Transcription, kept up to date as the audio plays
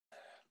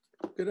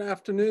Good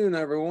afternoon,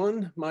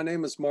 everyone. My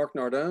name is Mark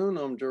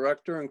Nardone. I'm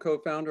director and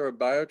co-founder of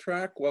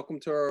Bio-Trac. Welcome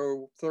to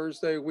our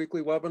Thursday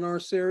weekly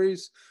webinar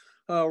series.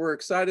 We're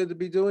excited to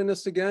be doing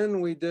this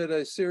again. We did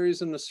a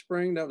series in the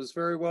spring that was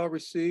very well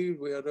received.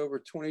 We had over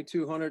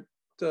 2,200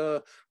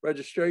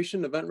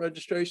 event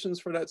registrations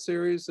for that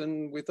series,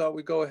 and we thought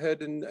we'd go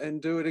ahead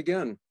and do it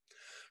again.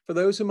 For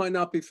those who might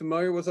not be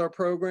familiar with our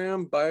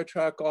program,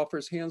 Bio-Trac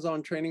offers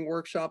hands-on training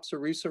workshops for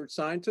research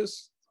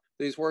scientists.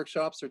 These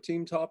workshops are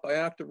team taught by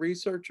active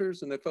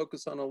researchers, and they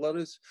focus on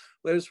the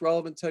latest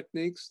relevant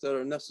techniques that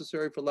are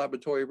necessary for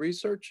laboratory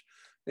research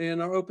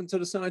and are open to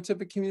the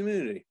scientific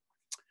community.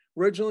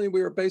 Originally,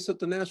 we were based at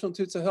the National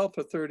Institutes of Health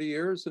for 30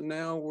 years, and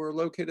now we're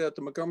located at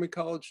the Montgomery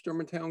College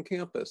Germantown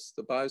campus,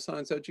 the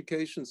Bioscience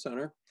Education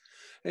Center.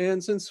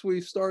 And since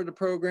we've started the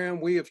program,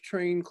 we have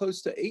trained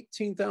close to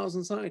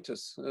 18,000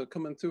 scientists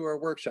coming through our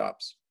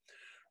workshops.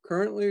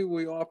 Currently,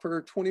 we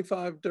offer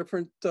 25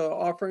 different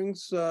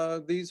offerings.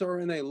 These are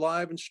in a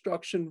live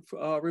instruction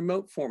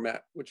remote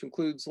format, which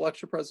includes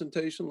lecture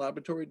presentation,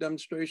 laboratory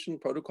demonstration,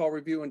 protocol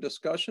review, and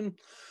discussion.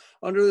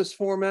 Under this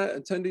format,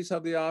 attendees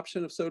have the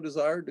option, if so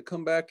desired, to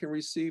come back and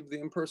receive the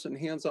in-person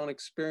hands-on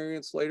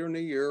experience later in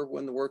the year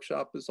when the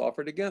workshop is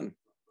offered again.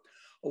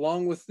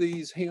 Along with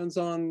these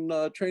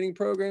hands-on training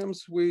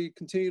programs, we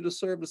continue to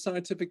serve the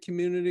scientific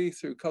community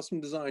through custom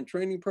designed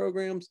training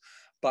programs,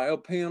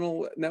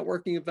 biopanel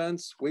networking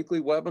events,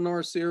 weekly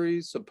webinar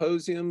series,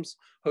 symposiums,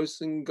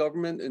 hosting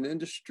government and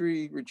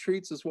industry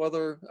retreats, as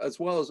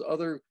well as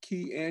other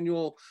key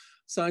annual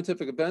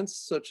scientific events,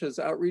 such as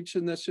outreach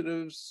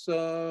initiatives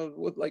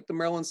like the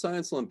Maryland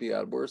Science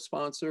Olympiad. We're a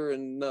sponsor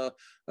and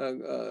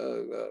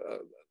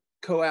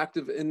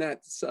co-active in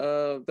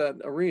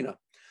that arena.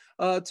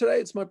 Today,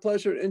 it's my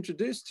pleasure to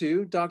introduce to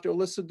you Dr.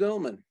 Allissa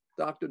Dillman.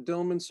 Dr.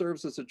 Dillman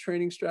serves as a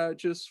training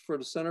strategist for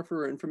the Center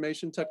for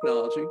Information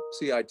Technology,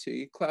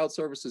 CIT, Cloud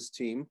Services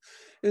team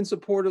in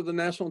support of the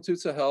National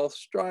Institutes of Health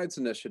STRIDES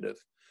initiative.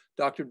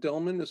 Dr.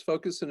 Dillman is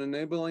focused on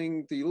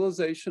enabling the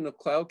utilization of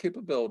cloud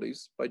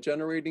capabilities by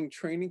generating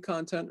training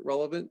content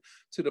relevant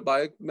to the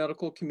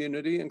biomedical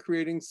community and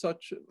creating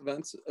such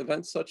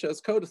events such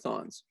as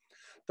Codathons.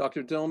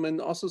 Dr. Dillman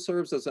also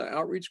serves as an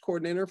outreach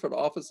coordinator for the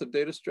Office of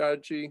Data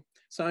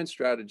Science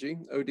Strategy,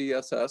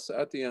 ODSS,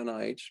 at the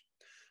NIH.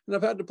 And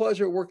I've had the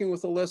pleasure of working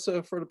with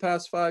Allissa for the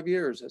past 5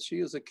 years, as she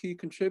is a key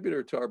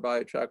contributor to our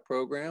Bio-Trac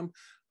program,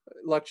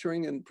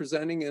 lecturing and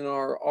presenting in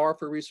our R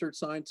for Research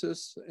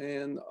Scientists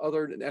and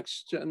other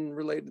next-gen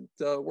related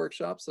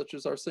workshops, such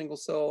as our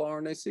single-cell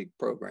RNA-seq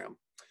program.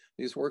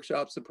 These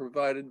workshops have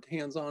provided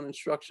hands-on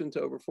instruction to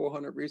over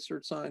 400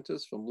 research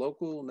scientists from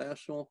local,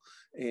 national,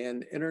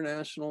 and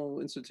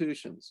international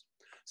institutions.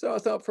 So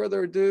without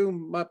further ado,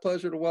 my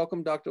pleasure to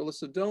welcome Dr.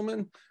 Allissa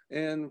Dillman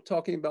and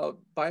talking about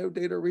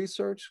biodata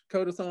research,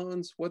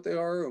 Codathons, what they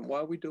are, and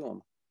why we do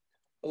them.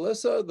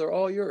 Allissa, they're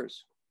all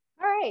yours.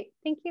 All right,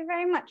 thank you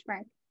very much,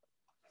 Mark.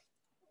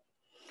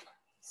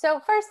 So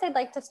first, I'd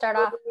like to start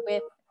off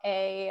with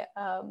a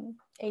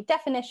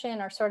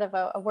definition, or sort of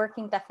a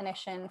working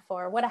definition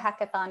for what a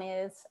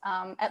hackathon is,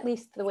 at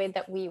least the way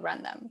that we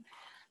run them.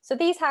 So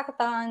these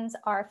hackathons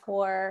are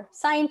for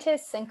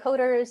scientists and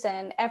coders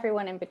and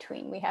everyone in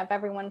between. We have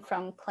everyone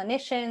from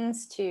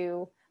clinicians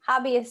to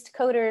hobbyist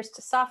coders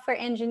to software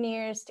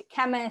engineers to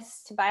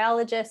chemists to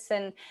biologists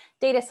and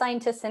data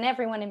scientists and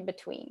everyone in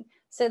between.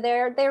 So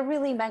they're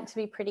really meant to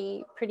be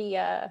pretty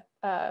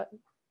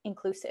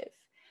inclusive.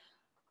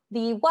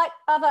 The what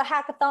of a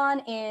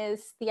hackathon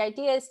is the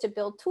idea is to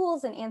build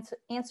tools and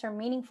answer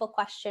meaningful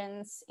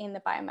questions in the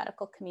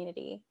biomedical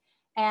community.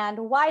 And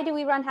why do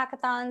we run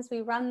hackathons?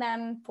 We run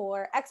them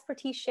for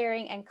expertise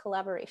sharing and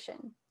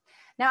collaboration.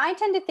 Now, I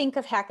tend to think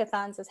of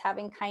hackathons as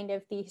having kind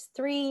of these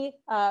three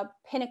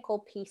pinnacle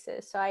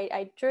pieces. So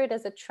I drew it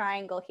as a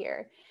triangle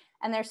here.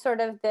 And there's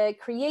sort of the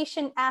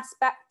creation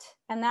aspect,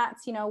 and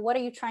that's, what are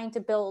you trying to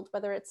build,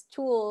 whether it's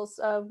tools,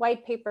 a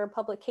white paper,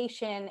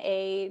 publication,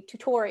 a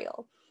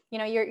tutorial.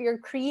 You're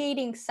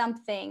creating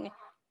something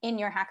in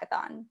your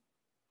hackathon.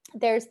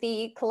 There's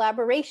the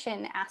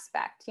collaboration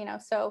aspect,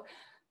 so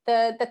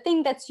the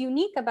thing that's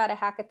unique about a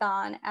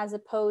hackathon as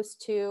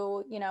opposed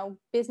to,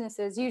 business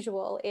as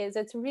usual is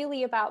it's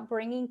really about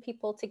bringing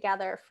people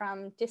together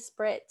from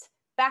disparate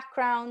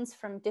backgrounds,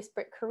 from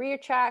disparate career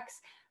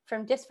tracks,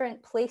 from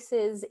different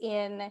places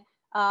in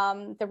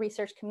the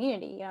research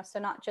community, so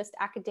not just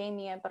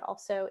academia, but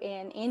also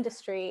in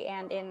industry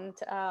and in,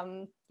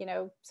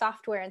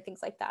 software and things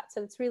like that.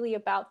 So it's really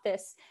about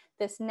this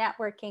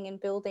networking and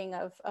building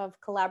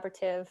of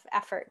collaborative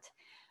effort.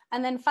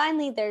 And then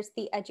finally, there's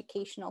the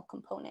educational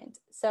component.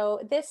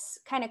 So this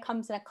kind of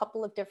comes in a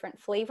couple of different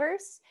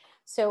flavors.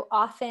 So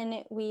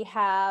often we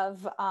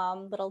have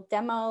little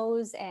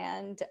demos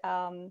and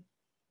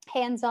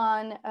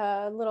hands-on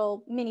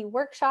little mini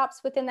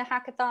workshops within the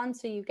hackathon,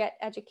 so you get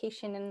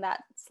education in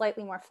that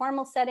slightly more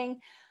formal setting.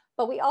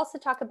 But we also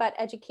talk about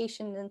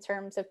education in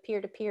terms of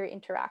peer-to-peer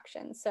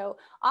interaction. So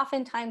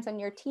oftentimes on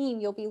your team,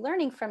 you'll be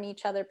learning from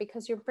each other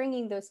because you're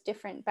bringing those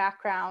different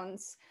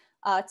backgrounds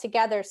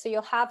together. So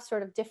you'll have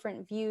sort of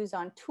different views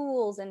on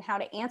tools and how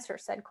to answer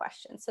said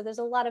questions. So there's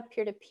a lot of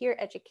peer-to-peer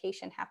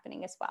education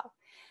happening as well.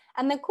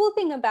 And the cool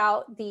thing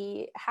about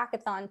the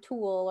hackathon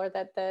tool, or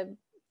that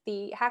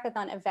the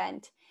hackathon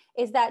event,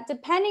 is that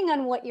depending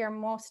on what you're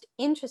most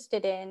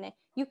interested in,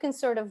 you can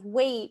sort of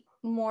weight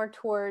more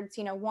towards,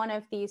 you know, one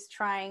of these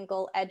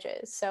triangle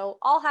edges. So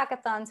all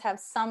hackathons have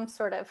some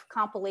sort of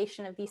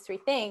compilation of these three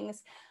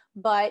things,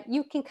 but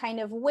you can kind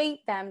of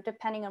weight them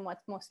depending on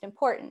what's most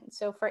important.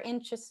 So for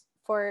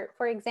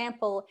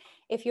example,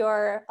 if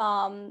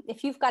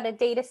you've got a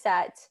data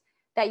set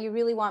that you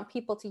really want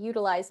people to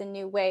utilize in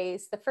new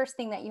ways, the first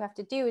thing that you have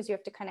to do is you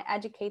have to kind of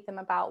educate them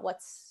about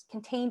what's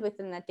contained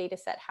within that data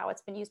set, how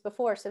it's been used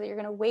before, so that you're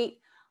going to weight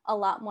a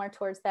lot more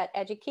towards that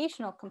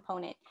educational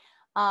component.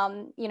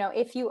 You know,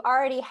 if you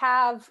already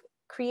have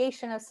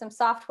creation of some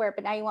software,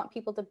 but now you want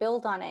people to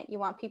build on it, you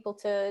want people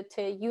to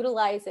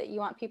utilize it, you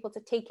want people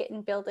to take it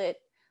and build it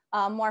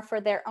more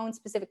for their own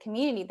specific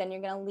community, then you're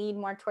going to lean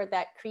more toward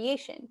that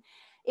creation.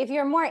 If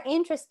you're more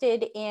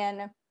interested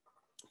in,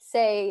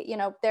 say, you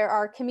know, there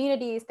are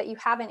communities that you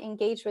haven't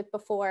engaged with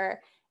before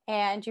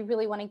and you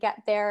really want to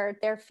get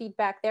their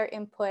feedback, their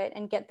input,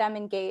 and get them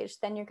engaged,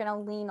 then you're going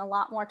to lean a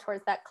lot more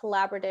towards that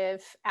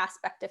collaborative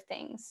aspect of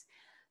things.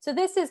 So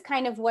this is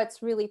kind of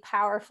what's really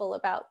powerful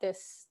about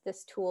this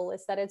tool,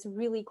 is that it's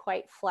really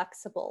quite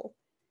flexible.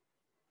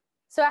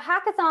 So a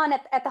hackathon,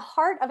 at the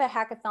heart of a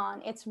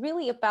hackathon, it's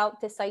really about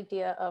this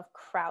idea of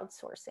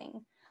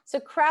crowdsourcing. So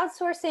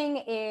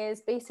crowdsourcing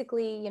is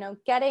basically, you know,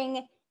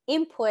 getting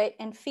input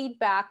and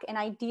feedback and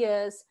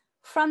ideas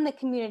from the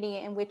community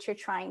in which you're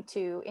trying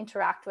to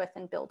interact with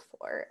and build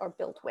for, or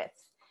build with.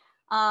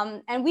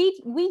 And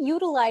we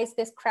utilize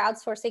this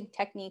crowdsourcing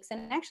techniques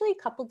in actually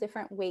a couple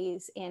different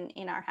ways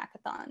in our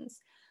hackathons.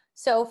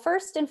 So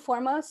first and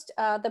foremost,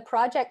 the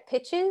project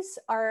pitches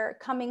are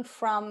coming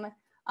from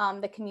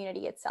the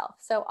community itself.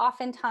 So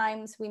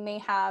oftentimes we may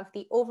have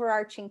the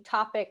overarching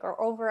topic or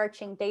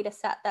overarching data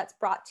set that's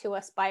brought to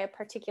us by a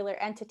particular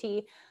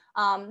entity,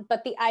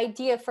 but the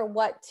idea for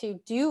what to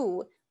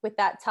do with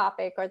that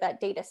topic or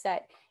that data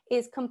set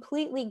is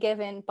completely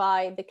given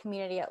by the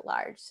community at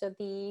large. So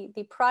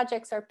the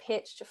projects are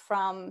pitched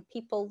from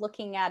people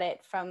looking at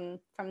it from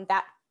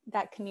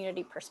that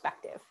community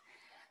perspective.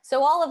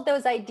 So all of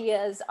those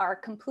ideas are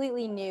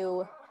completely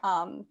new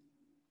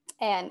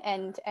and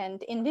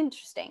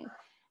interesting.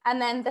 And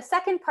then the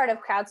second part of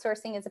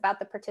crowdsourcing is about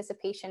the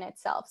participation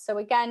itself. So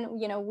again,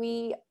 you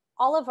know,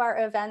 all of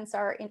our events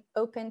are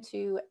open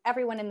to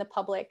everyone in the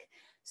public.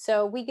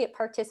 So we get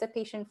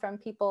participation from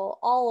people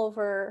all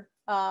over,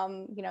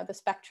 you know, the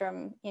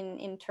spectrum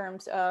in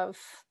terms of,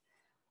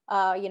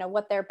 you know,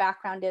 what their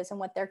background is and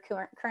what they're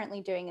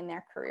currently doing in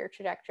their career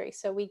trajectory.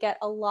 So we get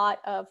a lot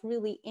of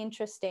really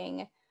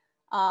interesting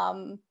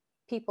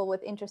people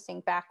with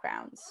interesting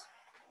backgrounds.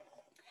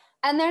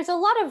 And there's a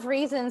lot of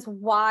reasons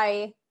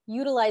why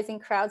utilizing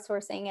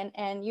crowdsourcing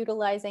and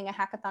utilizing a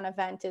hackathon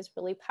event is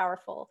really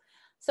powerful.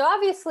 So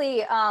obviously,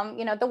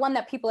 you know, the one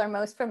that people are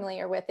most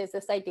familiar with is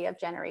this idea of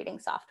generating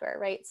software,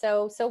 right?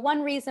 So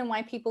one reason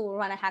why people will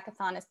run a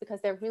hackathon is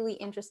because they're really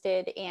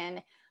interested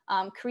in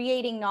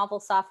creating novel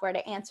software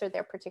to answer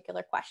their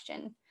particular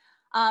question.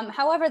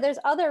 However, there's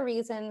other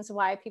reasons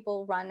why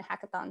people run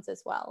hackathons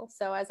as well.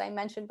 So as I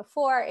mentioned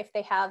before, if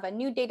they have a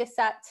new data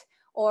set,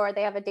 or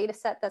they have a data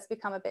set that's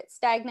become a bit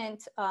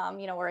stagnant,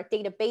 you know, or a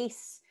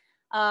database,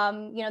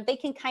 you know, they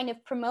can kind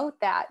of promote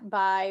that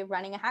by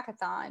running a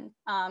hackathon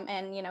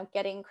and, you know,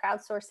 getting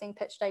crowdsourcing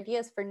pitched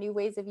ideas for new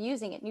ways of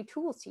using it, new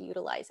tools to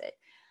utilize it.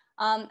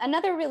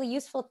 Another really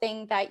useful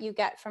thing that you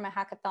get from a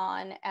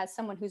hackathon as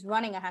someone who's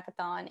running a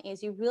hackathon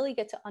is you really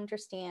get to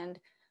understand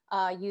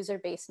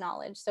user-based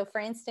knowledge. So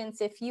for instance,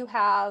 if you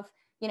have,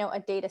 you know, a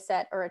data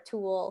set or a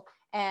tool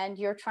and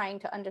you're trying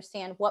to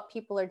understand what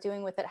people are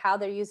doing with it, how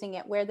they're using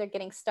it, where they're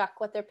getting stuck,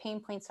 what their pain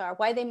points are,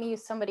 why they may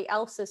use somebody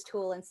else's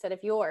tool instead of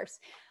yours.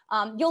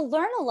 You'll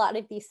learn a lot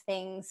of these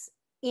things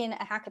in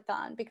a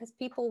hackathon because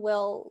people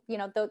will, you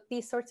know,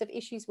 these sorts of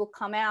issues will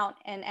come out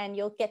and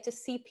you'll get to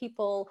see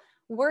people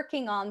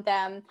working on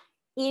them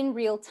in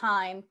real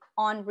time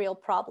on real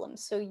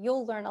problems. So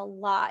you'll learn a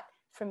lot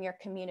from your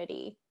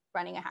community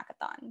running a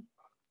hackathon.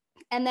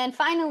 And then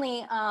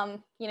finally,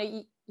 you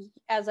know,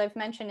 as I've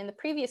mentioned in the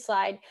previous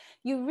slide,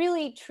 you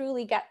really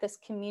truly get this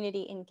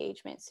community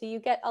engagement. So you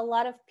get a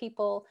lot of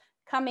people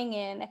coming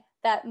in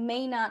that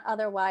may not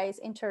otherwise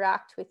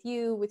interact with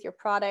you, with your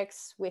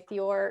products, with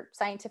your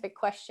scientific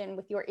question,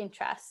 with your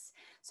interests.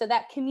 So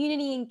that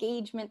community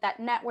engagement, that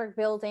network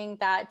building,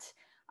 that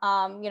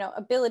you know,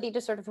 ability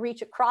to sort of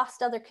reach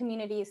across other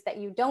communities that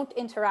you don't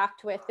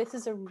interact with, this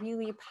is a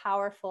really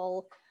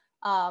powerful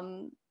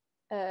and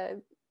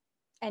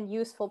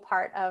useful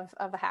part of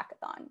a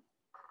hackathon.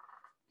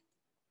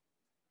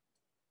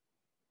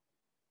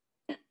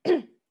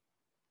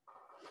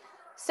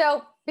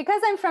 So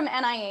because I'm from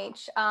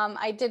NIH,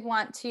 I did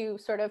want to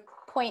sort of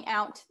point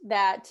out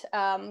that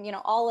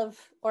all of,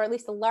 or at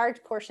least a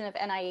large portion of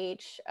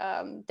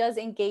NIH does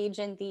engage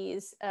in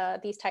these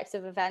types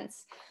of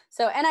events.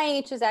 So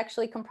NIH is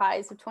actually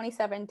comprised of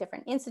 27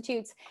 different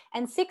institutes,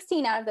 and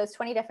 16 out of those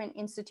 20 different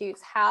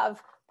institutes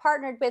have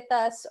partnered with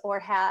us or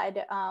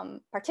had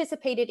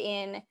participated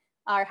in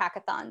our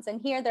hackathons. And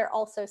here they're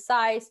also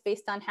sized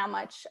based on how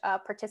much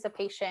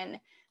participation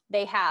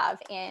they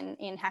have in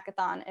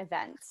hackathon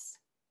events.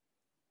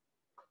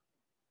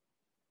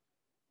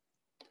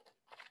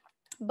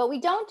 But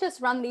we don't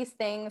just run these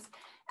things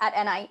at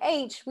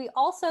NIH, we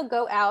also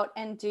go out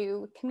and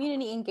do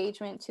community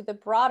engagement to the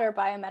broader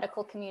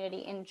biomedical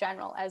community in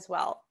general as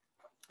well.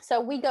 So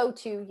we go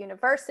to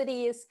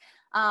universities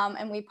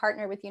and we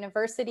partner with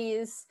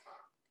universities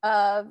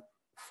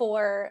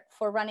for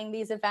running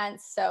these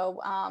events.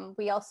 So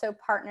we also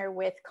partner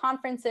with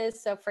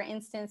conferences. So for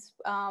instance,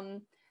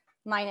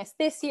 minus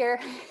this year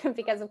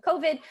because of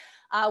COVID,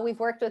 we've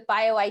worked with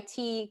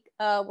Bio-IT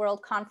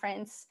World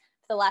Conference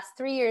the last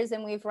 3 years,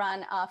 and we've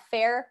run a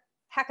FAIR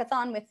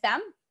hackathon with them.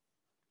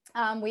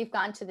 We've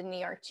gone to the New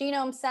York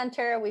Genome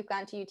Center, we've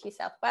gone to UT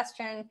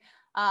Southwestern,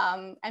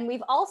 and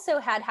we've also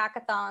had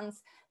hackathons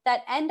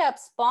that end up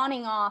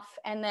spawning off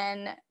and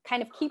then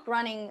kind of keep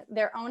running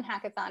their own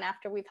hackathon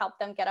after we've helped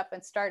them get up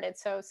and started.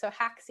 So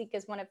HackSeek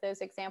is one of those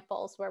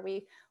examples where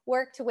we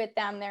worked with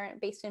them. They're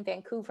based in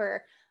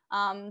Vancouver.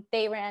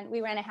 We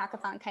ran a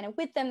hackathon kind of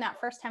with them that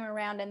first time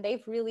around, and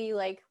they've really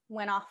like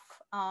went off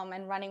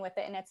and running with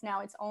it, and it's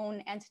now its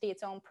own entity,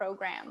 its own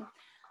program.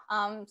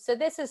 So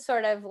this is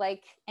sort of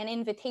like an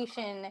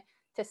invitation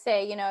to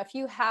say, if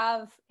you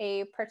have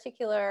a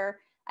particular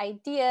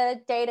idea,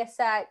 data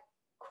set,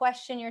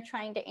 question you're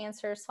trying to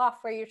answer,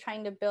 software you're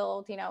trying to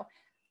build,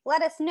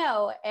 let us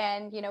know,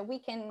 and we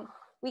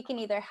can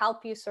either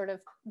help you sort of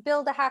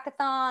build a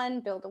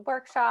hackathon, build a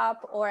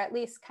workshop, or at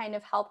least kind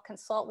of help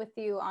consult with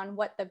you on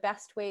what the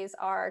best ways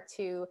are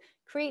to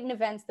create an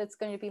event that's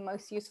going to be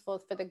most useful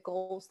for the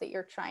goals that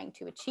you're trying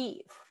to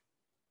achieve.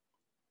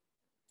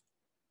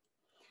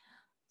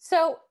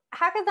 So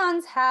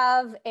hackathons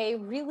have a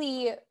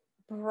really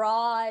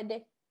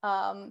broad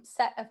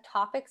set of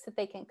topics that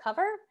they can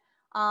cover.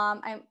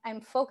 I'm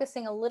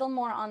focusing a little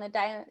more on the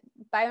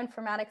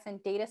bioinformatics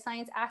and data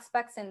science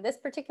aspects in this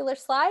particular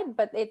slide,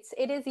 but it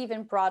is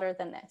even broader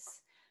than this.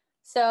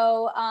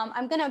 So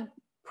I'm going to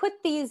put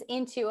these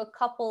into a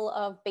couple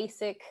of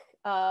basic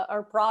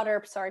or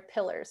broader,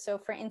 pillars. So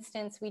for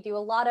instance, we do a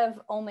lot of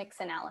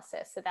omics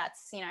analysis. So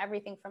that's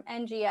everything from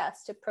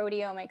NGS to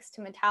proteomics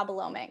to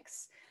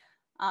metabolomics.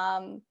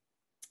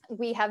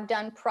 We have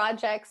done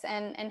projects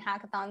and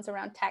hackathons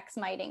around text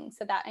mining.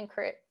 So that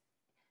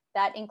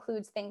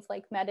includes things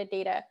like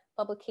metadata,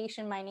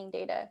 publication mining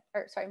data,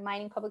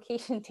 mining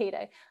publication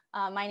data,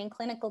 mining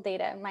clinical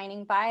data,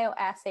 mining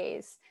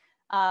bioassays.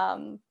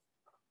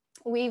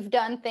 We've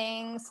done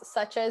things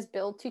such as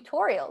build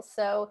tutorials.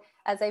 So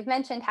as I've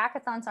mentioned,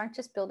 hackathons aren't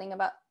just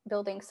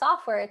building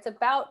software, it's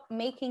about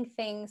making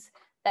things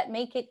that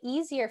make it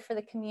easier for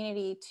the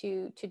community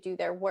to do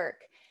their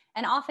work.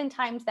 And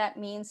oftentimes that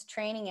means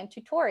training and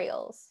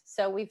tutorials.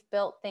 So we've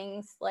built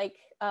things like,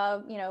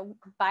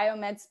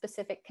 biomed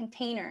specific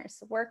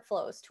containers,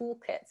 workflows,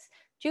 toolkits,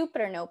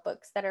 Jupyter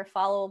notebooks that are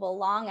followable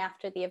long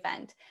after the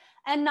event,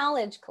 and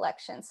knowledge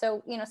collection.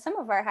 So, some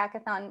of our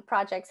hackathon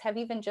projects have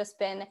even just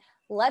been,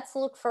 let's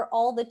look for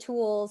all the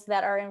tools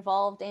that are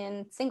involved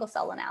in single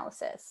cell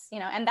analysis,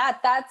 and that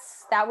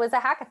was a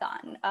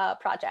hackathon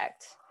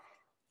project.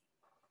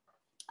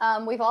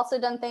 We've also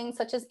done things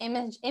such as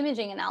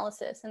imaging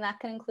analysis, and that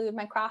can include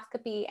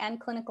microscopy and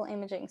clinical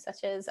imaging,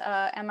 such as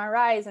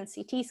MRIs and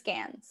CT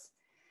scans.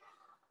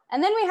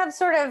 And then we have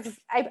sort of,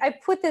 I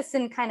put this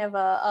in kind of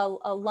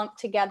a lumped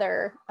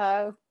together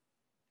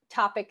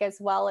topic as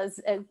well as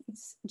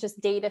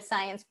just data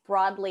science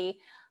broadly.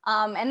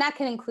 And that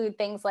can include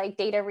things like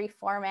data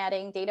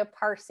reformatting, data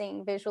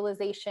parsing,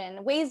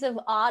 visualization, ways of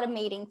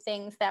automating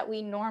things that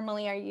we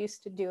normally are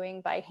used to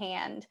doing by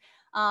hand.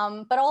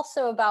 But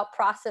also about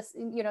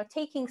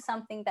taking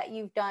something that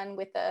you've done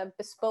with a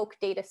bespoke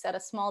data set, a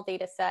small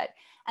data set,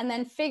 and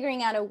then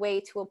figuring out a way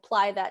to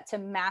apply that to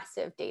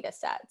massive data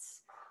sets.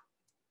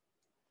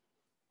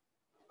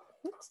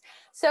 Oops.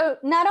 So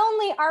not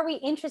only are we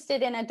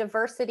interested in a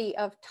diversity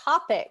of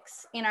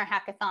topics in our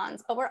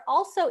hackathons, but we're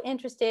also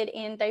interested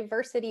in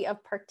diversity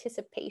of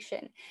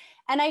participation.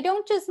 And I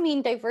don't just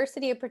mean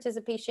diversity of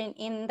participation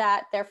in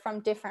that they're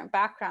from different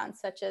backgrounds,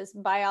 such as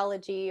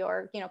biology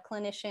or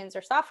clinicians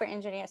or software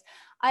engineers.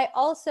 I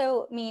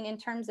also mean in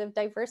terms of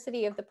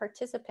diversity of the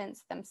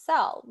participants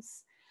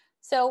themselves.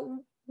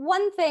 So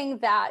one thing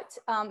that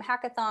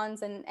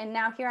hackathons, and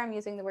now here I'm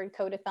using the word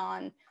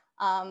codathon,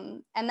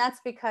 and that's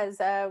because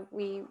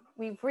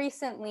we've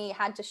recently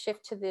had to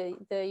shift to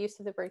the use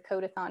of the word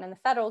codathon in the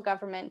federal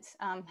government.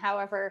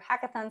 However,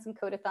 hackathons and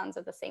codathons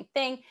are the same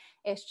thing.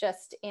 It's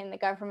just in the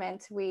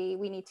government, we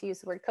need to use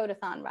the word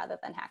codathon rather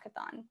than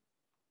hackathon.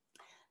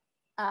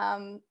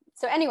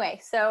 So anyway,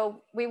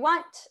 so we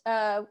want,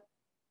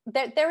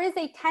 there is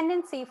a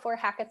tendency for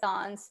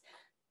hackathons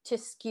to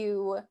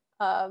skew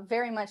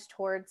very much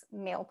towards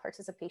male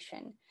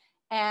participation.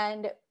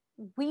 And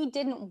we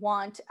didn't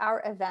want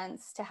our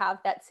events to have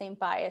that same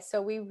bias.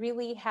 So we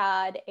really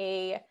had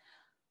a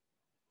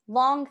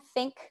long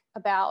think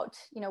about,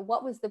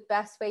 what was the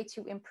best way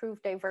to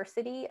improve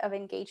diversity of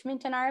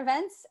engagement in our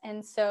events.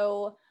 And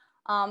so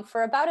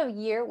for about a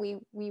year,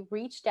 we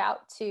reached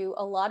out to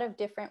a lot of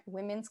different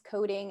women's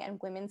coding and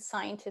women's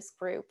scientist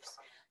groups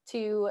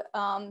to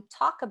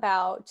talk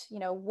about,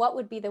 what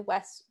would be the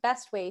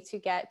best way to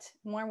get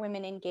more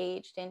women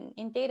engaged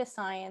in data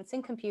science,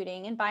 in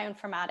computing, in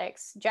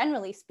bioinformatics,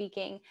 generally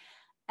speaking.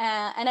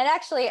 And it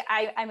actually,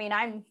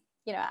 I'm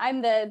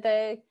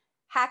the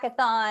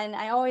hackathon.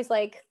 I always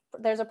like,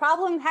 there's a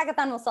problem,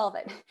 hackathon will solve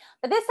it.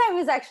 But this time it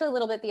was actually a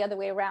little bit the other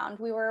way around.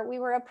 We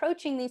were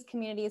approaching these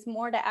communities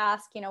more to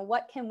ask,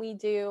 what can we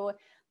do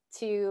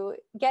to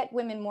get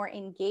women more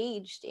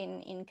engaged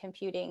in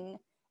computing?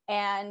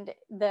 And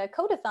the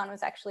Codathon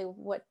was actually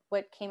what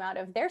came out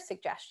of their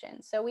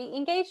suggestion. So we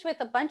engaged with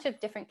a bunch of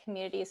different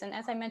communities. And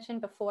as I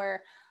mentioned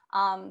before,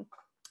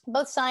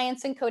 both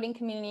science and coding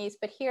communities,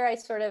 but here I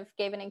sort of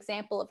gave an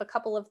example of a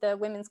couple of the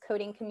women's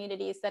coding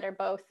communities that are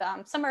both,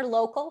 some are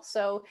local,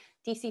 so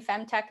DC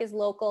Femtech is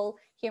local,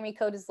 Hear Me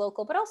Code is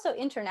local, but also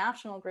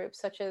international groups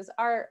such as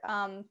our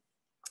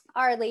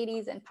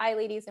ladies and Pi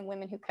ladies and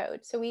Women Who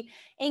Code. So we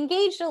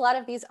engaged a lot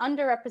of these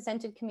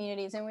underrepresented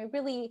communities, and we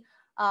really,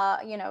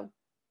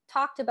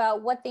 talked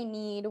about what they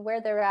need,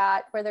 where they're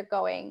at, where they're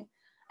going.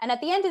 And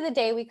at the end of the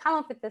day, we came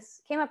up with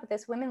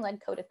this women-led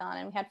Codathon,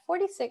 and we had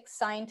 46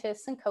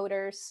 scientists and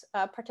coders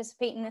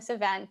participate in this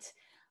event.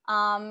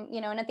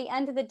 And at the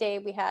end of the day,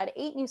 we had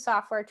 8 new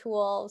software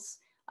tools.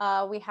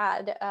 We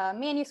had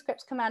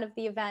manuscripts come out of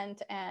the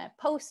event,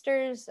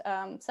 posters.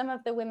 Some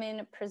of the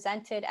women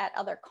presented at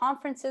other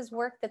conferences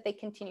work that they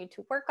continued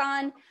to work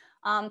on.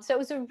 So it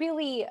was a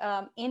really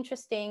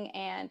interesting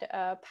and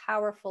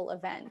powerful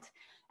event.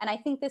 And I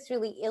think this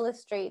really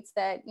illustrates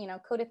that,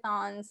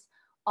 Codathons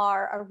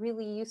are a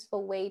really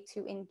useful way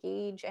to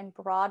engage and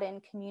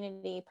broaden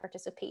community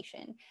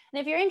participation. And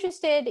if you're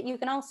interested, you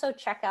can also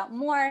check out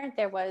more.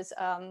 There was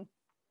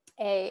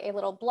a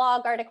little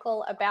blog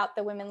article about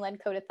the Women-Led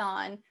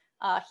Codathon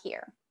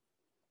here.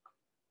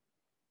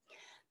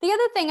 The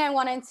other thing I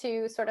wanted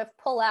to sort of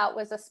pull out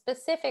was a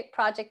specific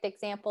project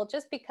example,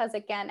 just because,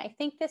 again, I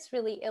think this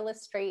really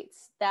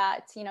illustrates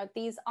that,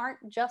 these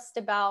aren't just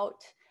about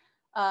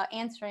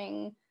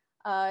answering,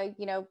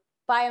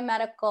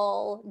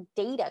 biomedical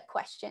data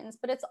questions,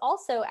 but it's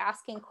also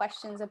asking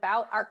questions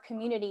about our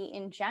community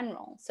in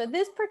general. So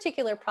this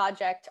particular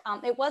project,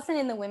 it wasn't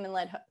in the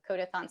Women-Led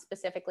Codathon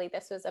specifically.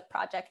 This was a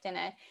project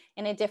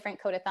in a different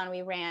Codathon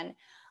we ran.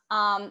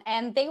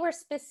 And they were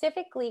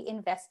specifically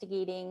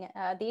investigating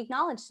the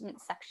acknowledgement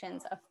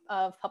sections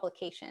of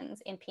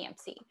publications in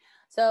PMC.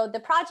 So the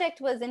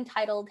project was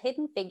entitled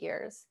Hidden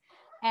Figures.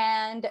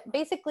 And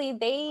basically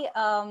they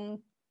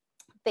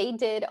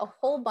did a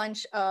whole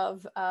bunch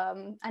of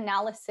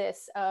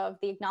analysis of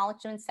the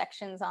acknowledgement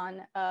sections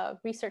on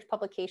research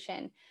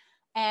publication.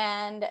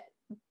 And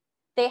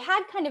they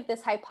had kind of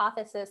this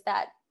hypothesis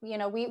that,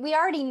 we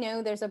already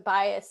know there's a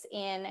bias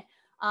in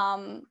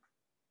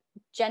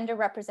gender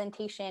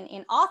representation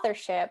in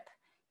authorship.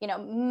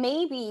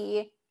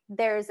 Maybe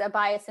there's a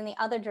bias in the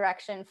other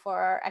direction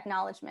for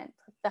acknowledgement.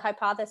 The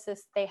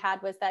hypothesis they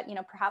had was that,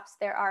 perhaps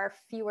there are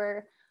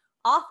fewer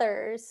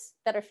authors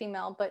that are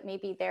female, but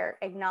maybe they're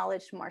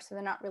acknowledged more, so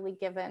they're not really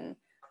given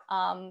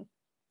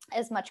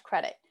as much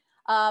credit.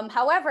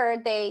 However,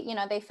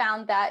 they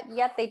found that,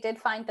 yet they did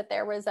find that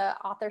there was a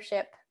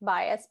authorship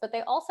bias, but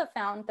they also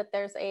found that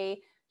there's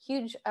a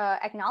huge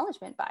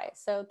acknowledgement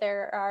bias. So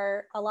there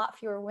are a lot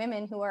fewer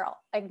women who are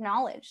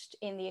acknowledged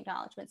in the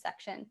acknowledgement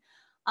section.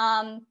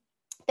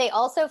 They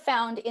also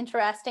found,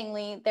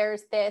 interestingly,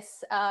 there's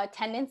this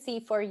tendency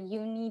for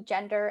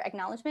unigender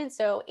acknowledgement.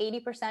 So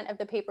 80% of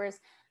the papers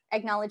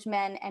acknowledge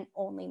men and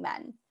only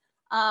men.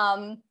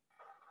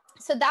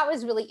 So that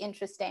was really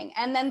interesting.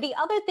 And then the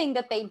other thing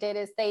that they did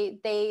is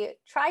they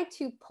tried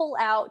to pull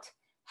out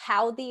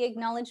how the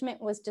acknowledgement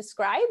was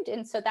described.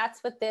 And so that's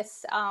what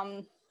this,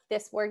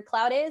 this word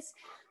cloud is.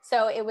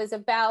 So it was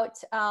about,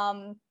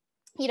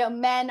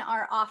 men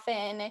are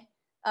often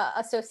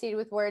associated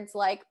with words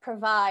like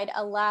provide,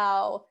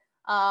 allow,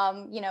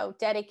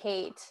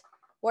 dedicate.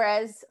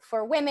 Whereas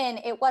for women,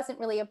 it wasn't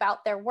really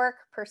about their work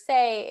per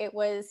se. It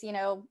was,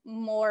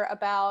 more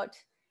about,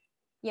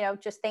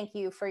 just thank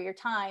you for your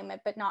time,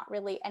 but not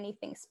really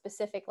anything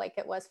specific like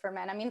it was for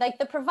men. I mean, like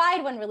the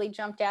provide one really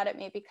jumped out at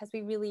me because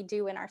we really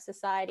do in our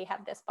society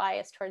have this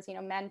bias towards,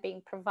 men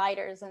being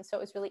providers. And so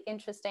it was really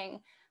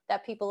interesting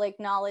that people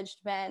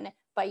acknowledged men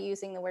by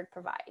using the word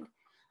provide.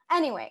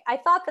 Anyway, I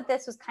thought that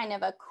this was kind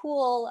of a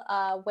cool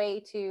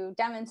way to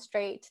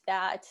demonstrate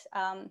that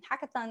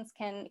hackathons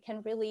can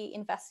really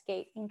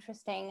investigate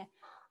interesting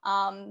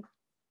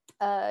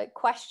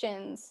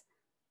questions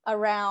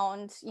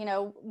around,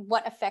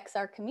 what affects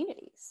our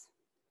communities.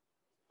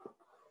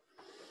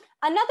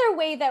 Another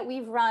way that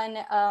we've run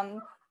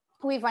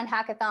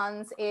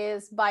hackathons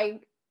is by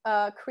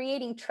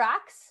creating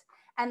tracks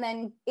and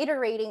then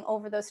iterating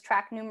over those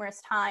track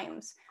numerous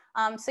times.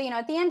 So,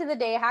 at the end of the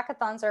day,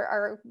 hackathons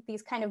are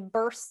these kind of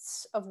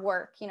bursts of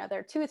work.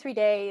 They're 2 or 3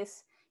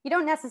 days. You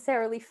don't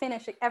necessarily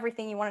finish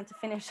everything you wanted to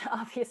finish,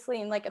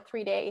 obviously, in like a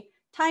 3-day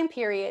time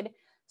period.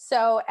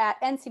 So at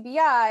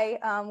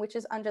NCBI, which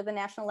is under the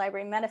National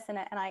Library of Medicine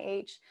at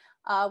NIH,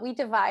 we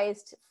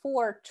devised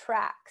 4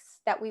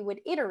 tracks that we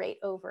would iterate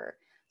over.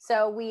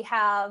 So we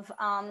have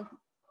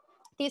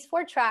these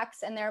 4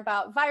 tracks, and they're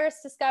about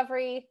virus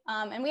discovery.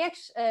 And we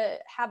actually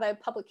have a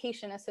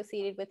publication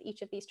associated with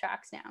each of these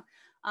tracks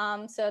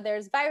now. So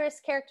there's virus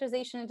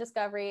characterization and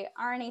discovery,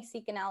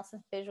 RNA-seq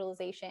analysis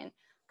visualization,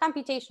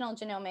 computational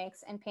genomics,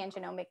 and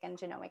pangenomic and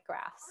genomic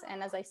graphs.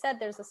 And as I said,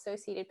 there's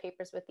associated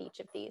papers with each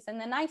of these. And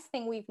the nice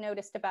thing we've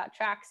noticed about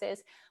tracks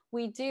is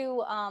we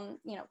do,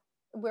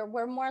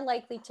 we're more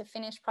likely to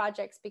finish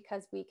projects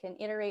because we can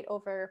iterate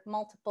over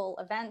multiple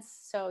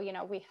events. So,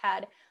 we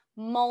had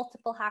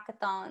multiple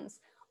hackathons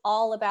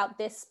all about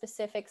this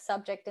specific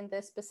subject and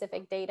this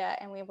specific data.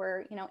 And we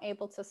were,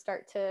 able to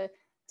start to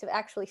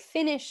actually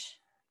finish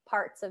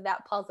parts of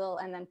that puzzle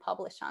and then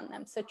publish on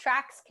them. So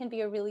tracks can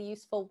be a really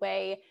useful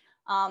way.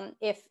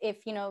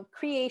 If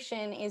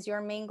creation is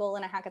your main goal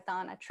in a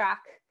hackathon,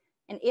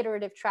 an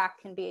iterative track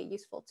can be a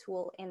useful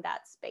tool in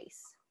that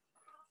space.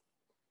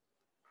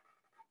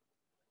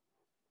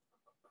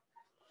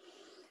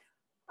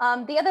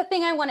 The other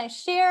thing I want to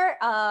share,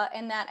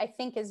 and that I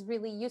think is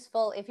really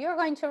useful if you're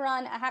going to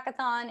run a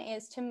hackathon,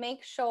 is to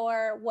make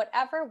sure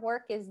whatever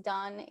work is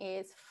done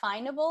is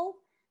findable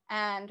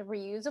and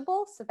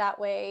reusable. So that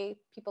way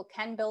people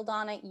can build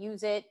on it,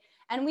 use it.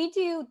 And we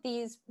do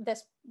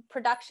this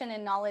production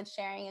and knowledge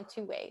sharing in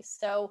 2 ways.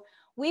 So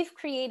we've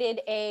created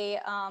a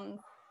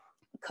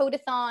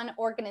Codathon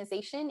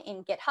organization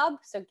in GitHub.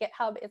 So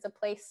GitHub is a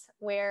place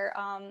where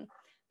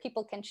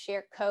people can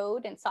share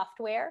code and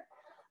software.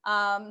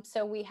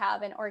 So we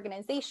have an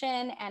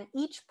organization, and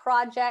each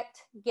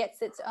project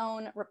gets its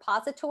own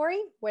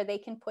repository where they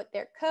can put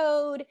their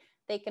code,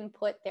 they can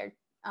put their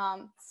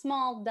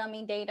small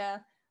dummy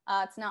data.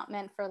 It's not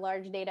meant for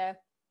large data.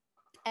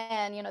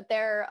 And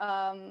their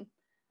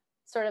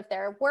sort of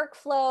their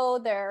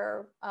workflow,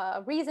 their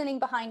reasoning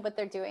behind what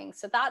they're doing.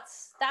 So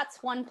that's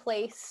one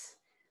place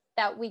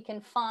that we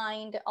can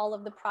find all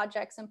of the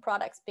projects and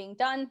products being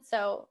done.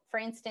 So for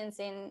instance,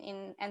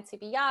 in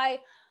NCBI,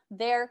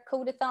 their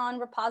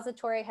Codathon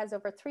repository has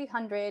over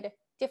 300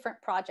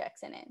 different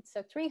projects in it.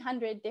 So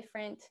 300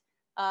 different,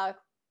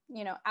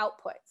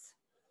 outputs.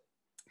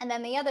 And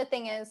then the other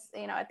thing is,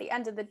 at the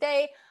end of the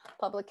day,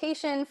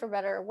 publication, for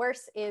better or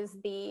worse, is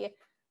the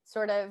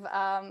sort of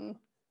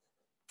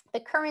the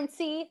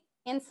currency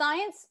in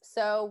science.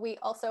 So we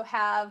also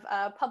have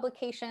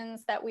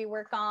publications that we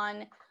work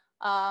on,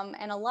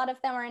 and a lot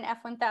of them are in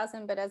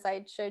F1000, but as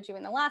I showed you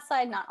in the last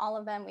slide, not all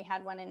of them. We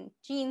had one in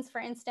genes,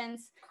 for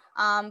instance,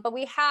 but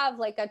we have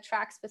like a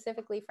track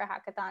specifically for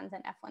hackathons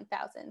and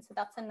F1000. So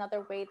that's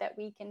another way that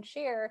we can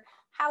share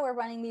how we're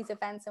running these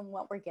events and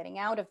what we're getting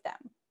out of them.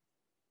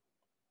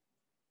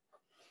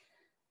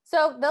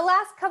 So the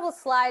last couple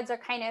slides are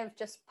kind of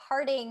just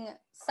parting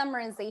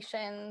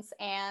summarizations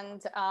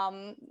and,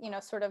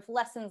 sort of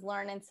lessons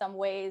learned in some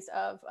ways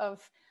of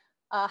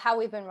how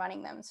we've been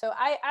running them. So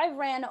I've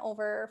ran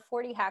over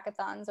 40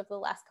 hackathons over the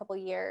last couple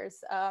of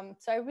years.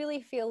 So I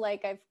really feel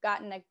like I've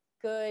gotten a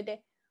good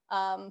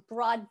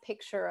broad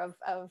picture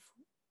of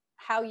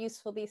how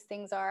useful these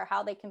things are,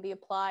 how they can be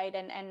applied,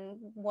 and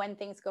when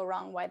things go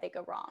wrong, why they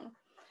go wrong.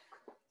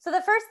 So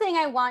the first thing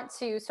I want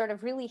to sort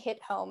of really hit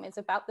home is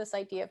about this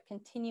idea of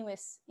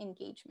continuous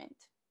engagement.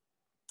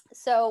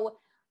 So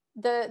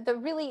the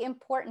really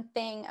important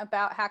thing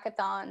about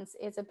hackathons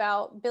is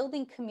about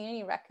building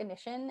community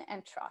recognition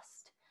and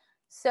trust.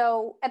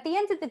 So at the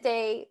end of the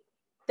day,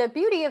 the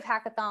beauty of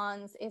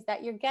hackathons is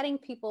that you're getting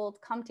people to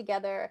come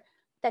together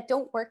that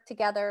don't work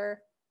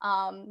together.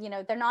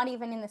 They're not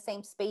even in the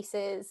same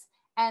spaces,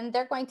 and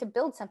they're going to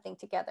build something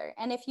together.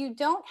 And if you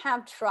don't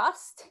have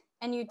trust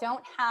and you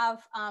don't have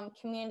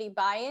community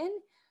buy-in,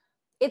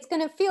 it's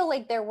going to feel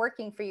like they're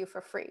working for you for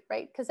free,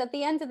 right? Because at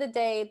the end of the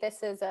day,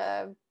 this is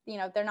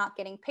they're not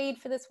getting paid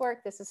for this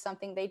work. This is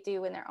something they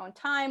do in their own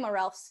time, or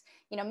else,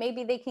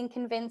 maybe they can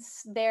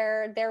convince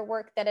their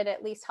work that it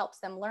at least helps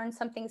them learn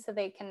something so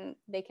they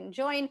can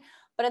join.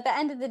 But at the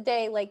end of the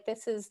day, like,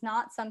 this is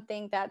not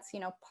something that's,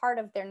 part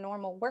of their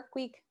normal work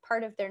week,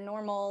 part of their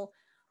normal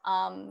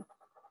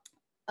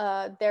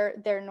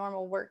their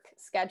normal work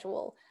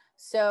schedule.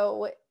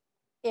 So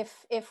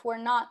if we're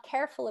not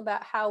careful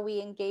about how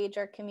we engage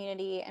our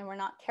community, and we're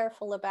not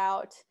careful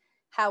about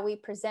how we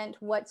present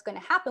what's going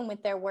to happen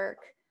with their work,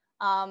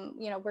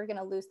 we're going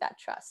to lose that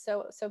trust.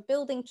 So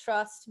building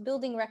trust,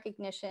 building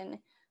recognition,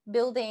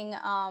 building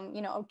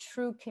a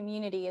true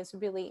community is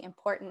really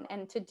important.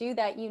 And to do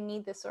that, you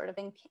need this sort of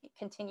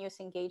continuous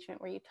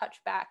engagement where you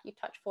touch back, you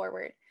touch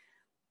forward.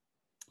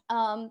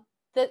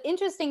 The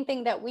interesting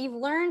thing that we've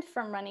learned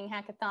from running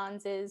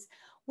hackathons is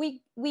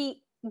we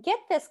get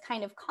this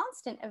kind of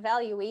constant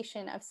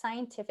evaluation of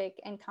scientific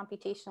and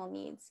computational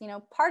needs. You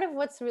know, part of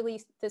what's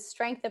really the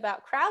strength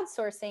about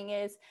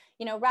crowdsourcing is,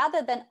 you know,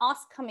 rather than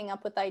us coming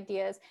up with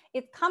ideas,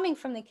 it's coming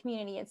from the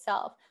community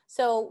itself.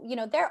 So, you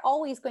know, they're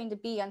always going to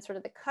be on sort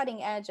of the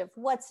cutting edge of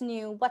what's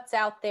new, what's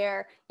out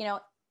there, you know,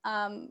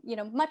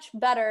 much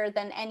better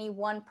than any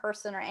one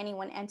person or any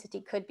one entity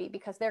could be,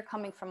 because they're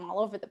coming from all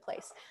over the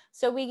place.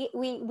 So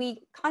we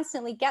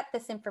constantly get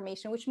this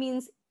information, which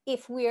means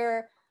if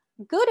we're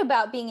good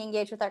about being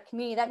engaged with our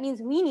community, that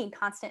means we need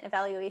constant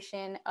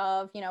evaluation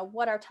of, you know,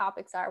 what our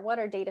topics are, what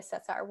our data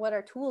sets are, what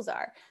our tools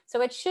are.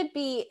 So it should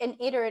be an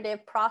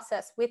iterative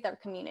process with our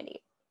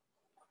community.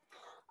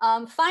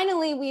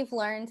 Finally, we've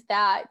learned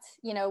that,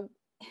 you know,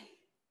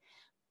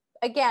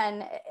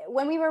 again,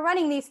 when we were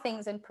running these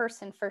things in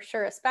person, for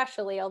sure,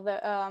 especially,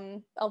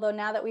 although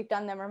now that we've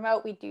done them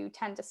remote, we do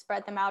tend to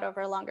spread them out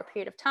over a longer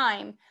period of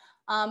time.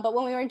 But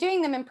when we were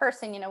doing them in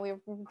person, you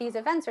know, these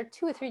events are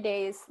 2 or 3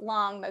 days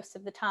long most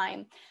of the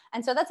time.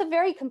 And so that's a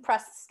very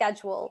compressed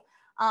schedule,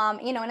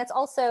 you know, and it's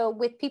also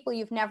with people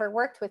you've never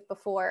worked with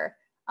before.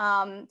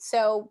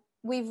 So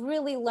we've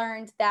really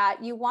learned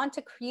that you want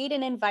to create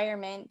an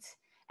environment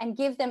and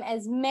give them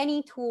as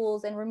many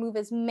tools and remove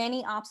as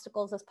many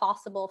obstacles as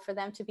possible for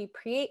them to be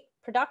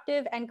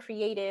productive and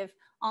creative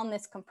on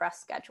this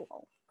compressed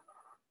schedule.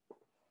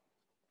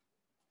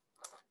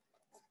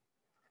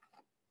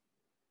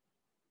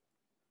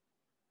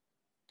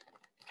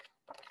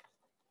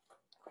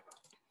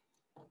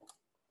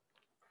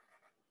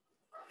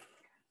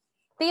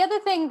 The other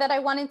thing that I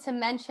wanted to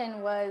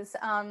mention was,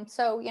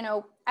 so, you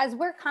know, as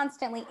we're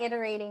constantly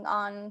iterating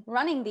on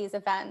running these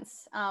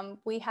events,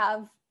 we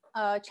have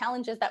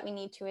challenges that we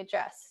need to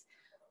address.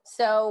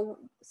 So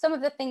some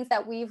of the things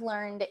that we've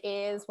learned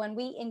is when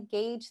we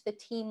engage the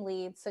team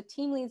leads, so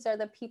team leads are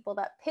the people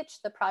that pitch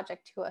the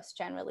project to us,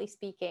 generally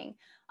speaking.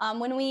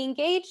 When we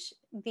engage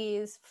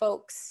these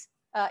folks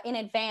in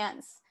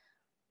advance,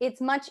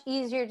 it's much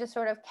easier to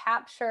sort of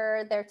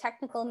capture their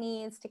technical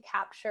needs, to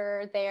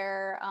capture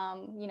their,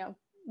 you know,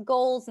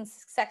 goals and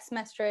success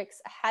metrics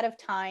ahead of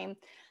time.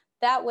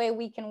 That way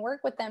we can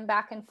work with them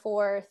back and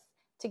forth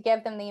to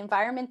give them the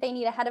environment they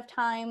need ahead of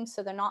time,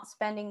 so they're not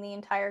spending the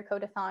entire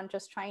codathon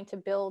just trying to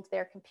build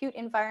their compute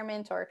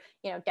environment or,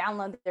 you know,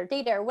 download their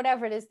data or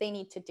whatever it is they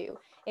need to do.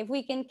 If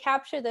we can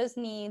capture those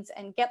needs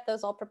and get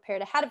those all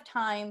prepared ahead of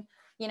time,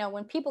 you know,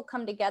 when people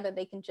come together,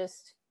 they can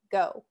just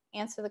go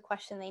answer the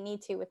question they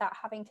need to without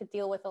having to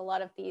deal with a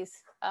lot of these,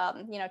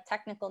 you know,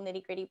 technical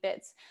nitty-gritty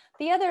bits.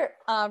 The other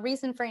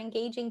reason for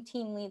engaging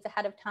team leads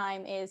ahead of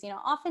time is, you know,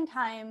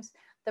 oftentimes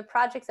the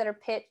projects that are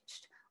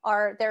pitched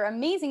they're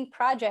amazing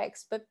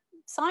projects, but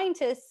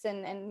scientists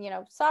and you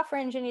know, software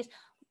engineers,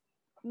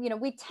 you know,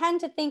 we tend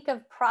to think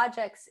of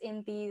projects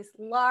in these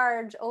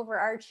large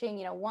overarching,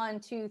 you know, 1,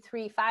 2,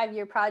 3,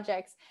 5-year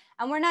projects,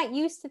 and we're not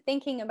used to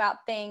thinking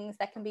about things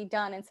that can be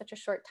done in such a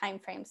short time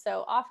frame.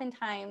 So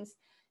oftentimes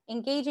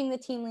engaging the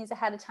team leads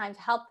ahead of time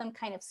to help them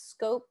kind of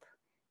scope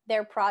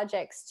their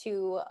projects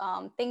to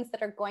things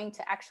that are going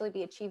to actually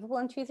be achievable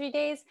in 2 or 3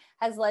 days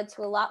has led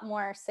to a lot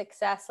more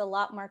success, a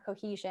lot more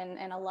cohesion,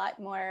 and a lot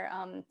more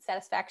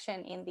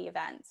satisfaction in the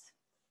events.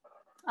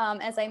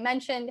 As I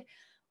mentioned,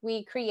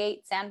 we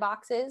create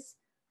sandboxes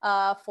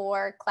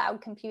for cloud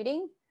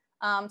computing,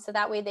 so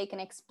that way they can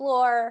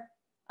explore,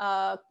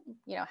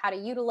 you know, how to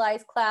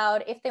utilize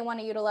cloud if they want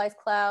to utilize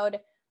cloud.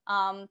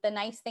 The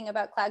nice thing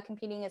about cloud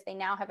computing is they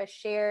now have a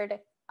shared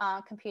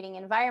computing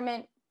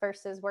environment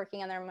versus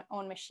working on their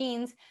own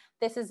machines.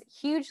 This is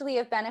hugely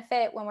of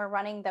benefit when we're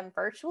running them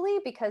virtually,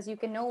 because you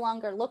can no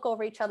longer look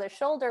over each other's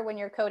shoulder when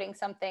you're coding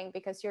something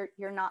because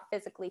you're not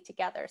physically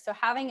together. So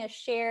having a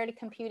shared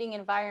computing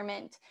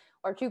environment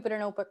or Jupyter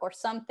Notebook or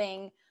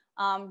something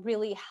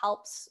really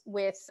helps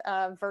with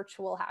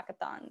virtual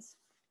hackathons.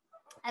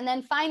 And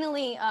then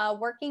finally,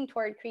 working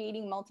toward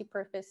creating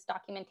multi-purpose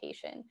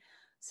documentation.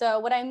 So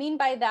what I mean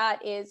by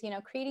that is, you know,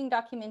 creating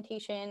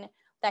documentation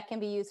that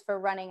can be used for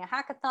running a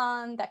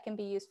hackathon, that can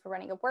be used for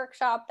running a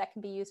workshop, that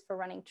can be used for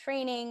running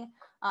training,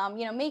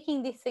 you know,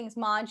 making these things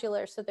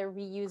modular so they're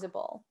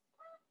reusable.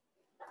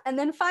 And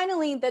then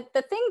finally, the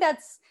thing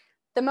that's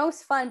the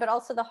most fun, but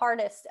also the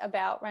hardest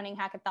about running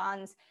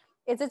hackathons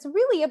is it's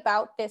really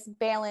about this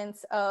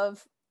balance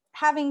of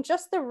having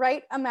just the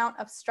right amount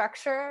of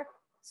structure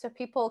so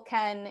people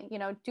can, you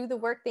know, do the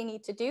work they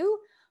need to do,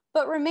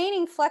 but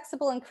remaining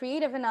flexible and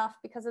creative enough,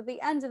 because at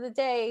the end of the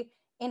day,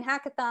 in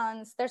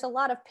hackathons, there's a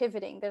lot of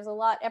pivoting. There's a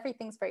lot,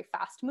 everything's very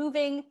fast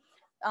moving.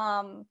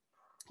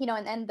 You know,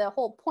 and the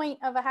whole point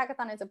of a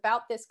hackathon is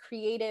about this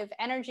creative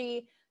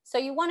energy. So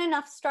you want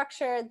enough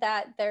structure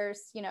that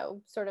there's, you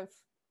know, sort of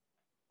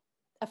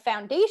a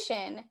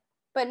foundation,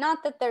 but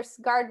not that there's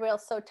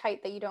guardrails so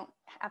tight that you don't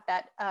have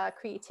that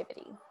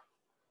creativity.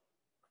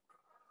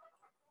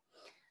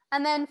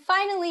 And then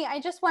finally,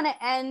 I just want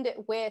to end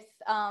with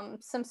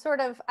some sort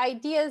of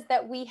ideas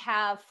that we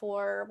have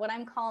for what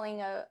I'm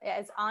calling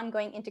as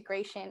ongoing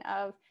integration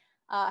of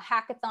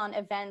hackathon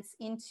events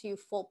into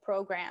full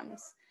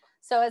programs.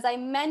 So as I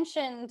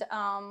mentioned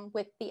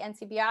with the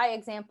NCBI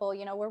example,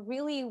 we're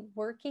really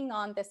working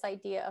on this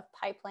idea of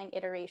pipeline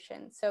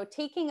iteration. So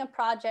taking a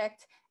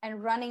project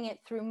and running it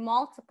through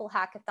multiple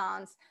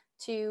hackathons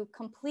to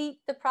complete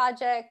the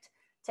project,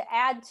 to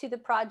add to the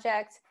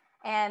project,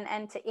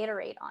 and to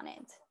iterate on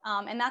it.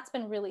 And that's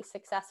been really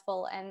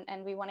successful,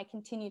 and we want to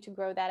continue to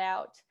grow that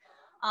out.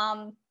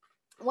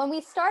 When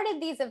we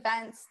started these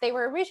events, they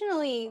were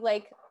originally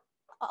like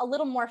a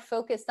little more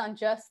focused on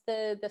just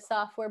the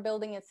software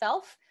building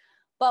itself,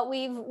 but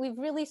we've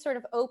really sort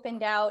of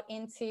opened out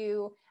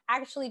into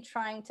actually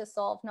trying to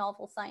solve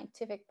novel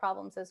scientific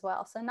problems as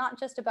well. So not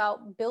just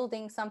about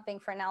building something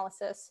for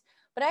analysis,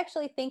 but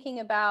actually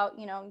thinking about,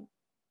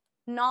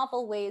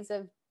 novel ways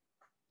of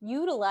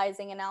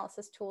utilizing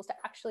analysis tools to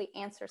actually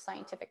answer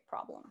scientific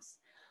problems.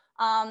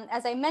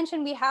 As I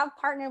mentioned, we have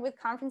partnered with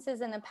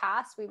conferences in the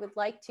past. We would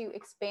like to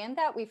expand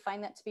that. We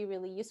find that to be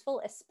really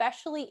useful,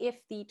 especially if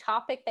the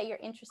topic that you're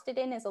interested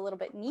in is a little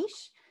bit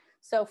niche.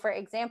 So for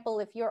example,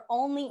 if you're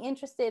only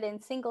interested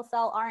in single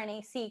cell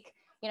RNA-seq,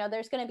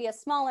 there's going to be a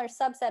smaller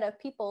subset of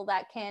people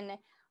that can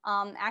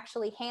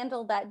actually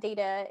handle that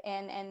data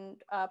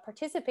and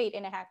participate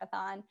in a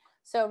hackathon.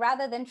 So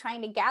rather than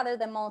trying to gather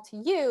them all to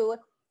you,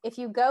 if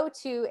you go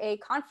to a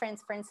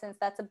conference, for instance,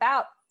 that's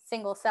about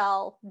single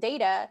cell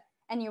data,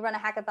 and you run a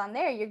hackathon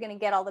there, you're going to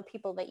get all the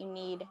people that you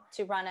need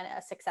to run a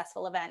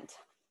successful event.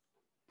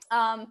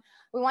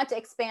 We want to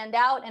expand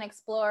out and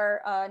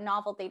explore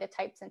novel data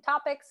types and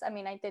topics. I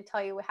mean, I did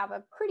tell you we have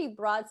a pretty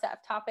broad set of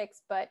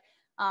topics, but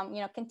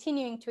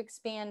continuing to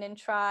expand and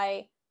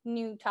try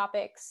new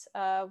topics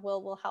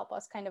will help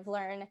us kind of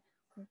learn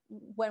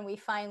when we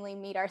finally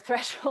meet our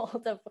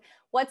threshold of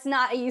what's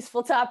not a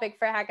useful topic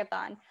for a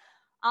hackathon.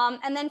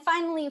 And then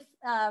finally,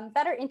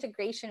 better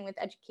integration with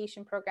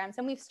education programs.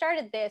 And we've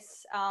started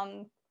this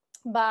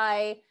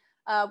by,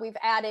 we've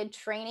added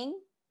training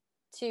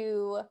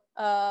to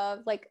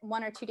like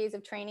 1 or 2 days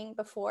of training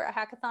before a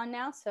hackathon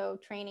now. So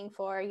training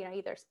for,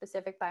 either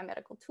specific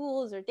biomedical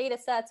tools or data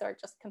sets or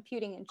just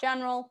computing in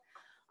general.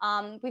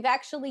 We've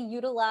actually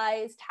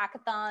utilized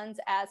hackathons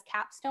as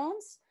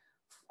capstones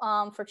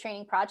for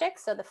training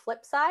projects. So the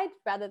flip side,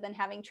 rather than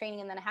having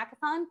training and then a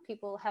hackathon,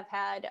 people have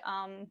had,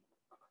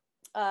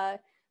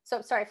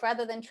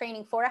 rather than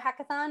training for a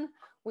hackathon,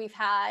 we've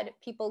had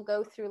people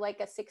go through like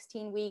a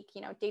 16-week,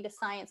 data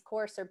science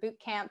course or boot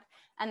camp.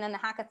 And then the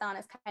hackathon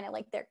is kind of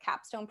like their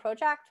capstone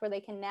project where they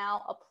can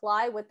now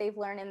apply what they've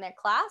learned in their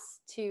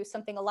class to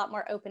something a lot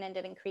more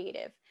open-ended and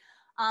creative.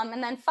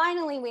 And then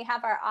finally, we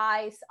have our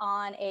eyes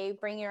on a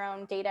bring your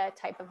own data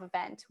type of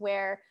event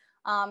where,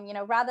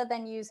 rather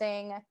than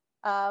using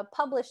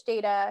published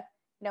data,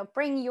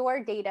 bring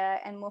your data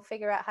and we'll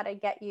figure out how to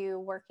get you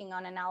working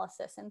on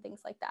analysis and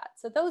things like that.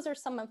 So those are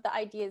some of the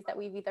ideas that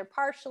we've either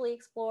partially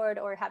explored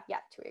or have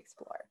yet to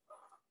explore.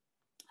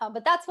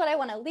 But that's what I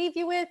want to leave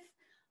you with.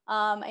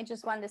 I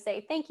just wanted to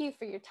say thank you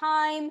for your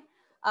time.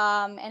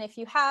 And if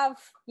you have,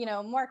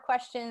 more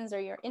questions or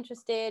you're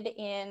interested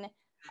in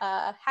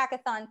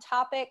hackathon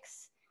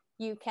topics,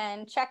 you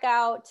can check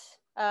out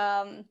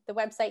the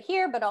website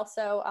here, but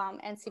also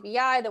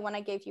NCBI, the one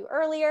I gave you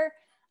earlier.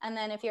 And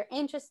then if you're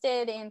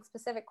interested in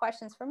specific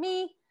questions for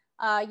me,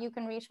 you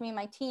can reach me and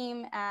my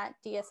team at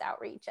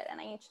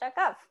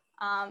dsoutreach@nih.gov.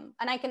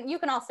 And you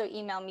can also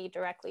email me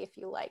directly if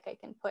you like. I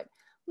can put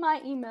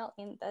my email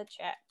in the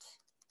chat.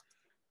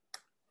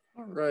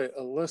 All right,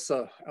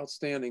 Allissa,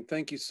 outstanding.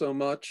 Thank you so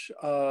much.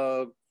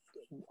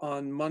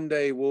 On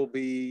Monday, we'll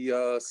be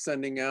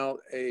sending out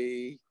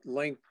a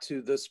link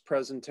to this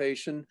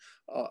presentation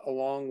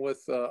along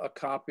with a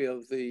copy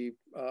of the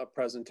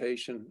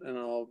presentation, and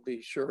I'll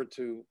be sure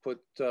to put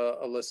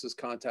Alyssa's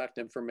contact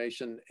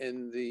information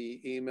in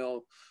the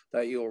email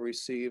that you'll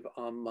receive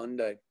on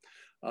Monday.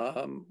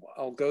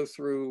 I'll go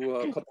through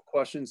a couple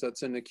questions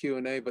that's in the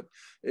Q&A, but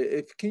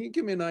can you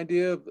give me an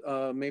idea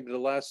of maybe the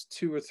last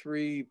 2 or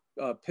 3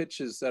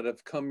 pitches that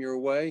have come your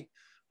way?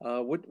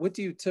 What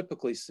do you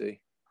typically see?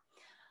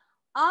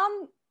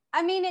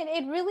 I mean,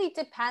 it really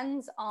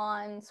depends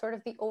on sort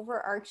of the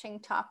overarching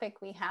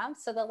topic we have.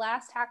 So the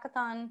last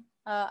hackathon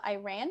I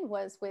ran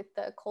was with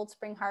the Cold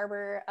Spring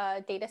Harbor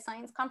Data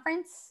Science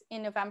Conference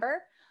in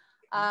November.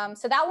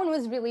 So that one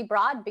was really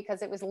broad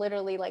because it was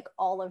literally like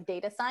all of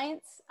data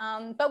science.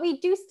 But we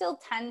do still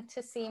tend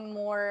to see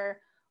more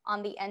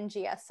on the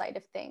NGS side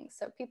of things.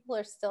 So people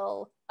are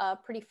still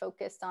pretty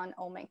focused on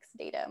omics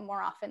data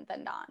more often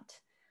than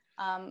not.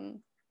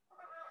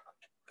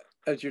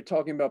 As you're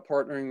talking about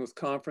partnering with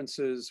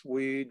conferences,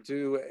 we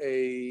do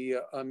a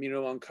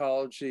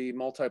immuno-oncology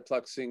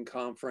multiplexing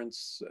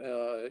conference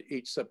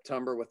each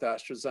September with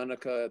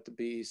AstraZeneca at the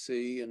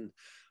BEC, and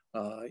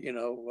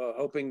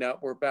hoping that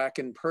we're back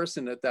in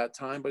person at that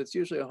time, but it's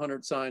usually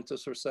 100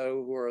 scientists or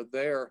so who are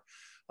there.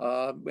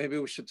 Maybe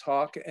we should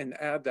talk and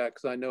add that,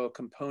 because I know a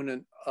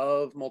component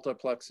of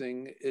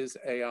multiplexing is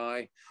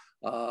AI.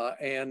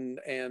 And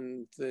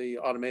the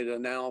automated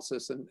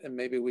analysis, and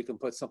maybe we can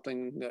put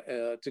something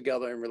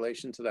together in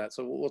relation to that.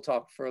 So we'll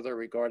talk further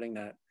regarding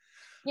that.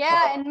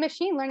 Yeah, and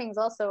machine learning is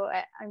also,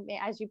 I mean,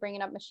 as you bring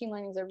it up, machine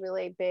learning is a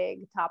really big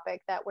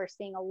topic that we're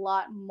seeing a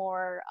lot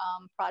more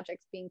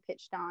projects being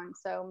pitched on.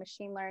 So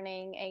machine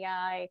learning,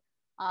 AI,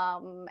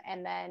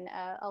 and then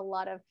a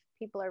lot of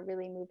people are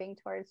really moving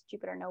towards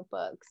Jupyter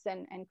notebooks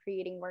and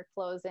creating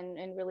workflows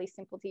and really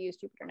simple to use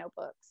Jupyter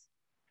notebooks.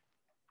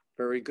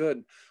 Very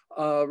good.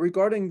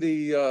 Regarding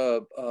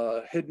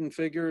the Hidden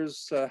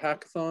Figures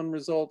hackathon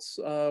results,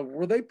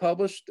 were they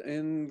published?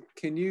 And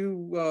can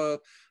you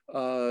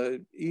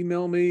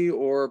email me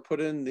or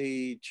put in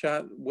the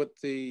chat what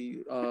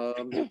the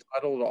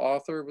title of the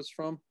author was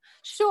from?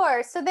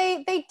 Sure. So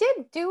they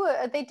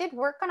did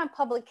work on a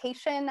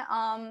publication.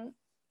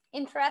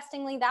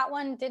 Interestingly, that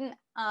one didn't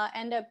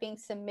end up being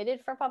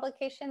submitted for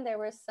publication. There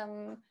was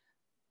some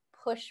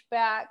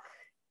pushback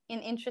in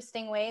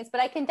interesting ways,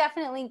 but I can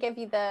definitely give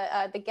you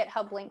the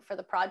GitHub link for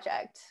the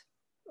project.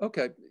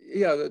 Okay,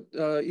 yeah,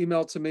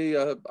 email to me.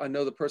 I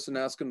know the person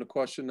asking the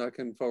question. I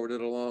can forward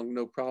it along,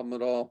 no problem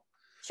at all.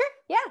 Sure,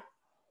 yeah.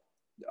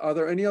 Are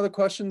there any other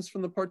questions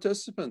from the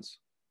participants?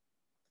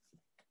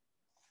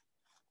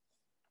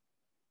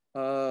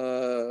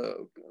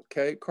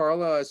 Okay,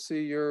 Carla, I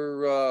see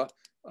your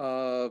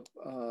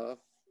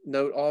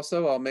note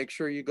also. I'll make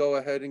sure you go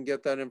ahead and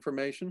get that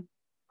information.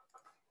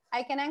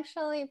 I can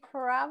actually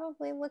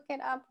probably look it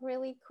up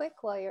really quick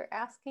while you're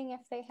asking if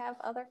they have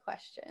other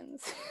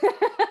questions.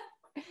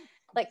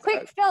 Like,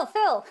 quick,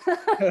 Phil.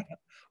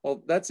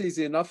 Well, that's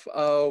easy enough.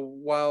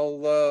 While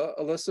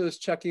Allissa is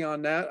checking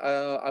on that,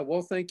 I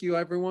will thank you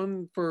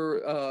everyone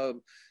for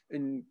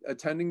in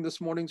attending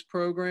this morning's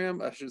program,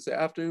 I should say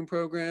afternoon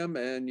program,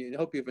 and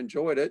hope you've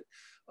enjoyed it.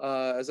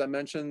 As I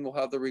mentioned, we'll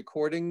have the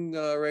recording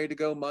ready to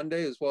go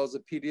Monday, as well as a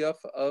PDF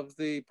of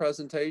the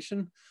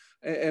presentation.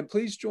 And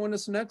please join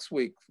us next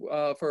week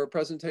for a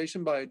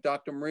presentation by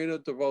Dr. Marina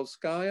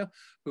Dvorovskaya,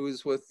 who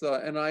is with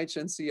NIH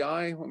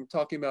NCI. I'm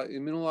talking about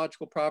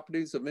immunological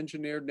properties of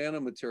engineered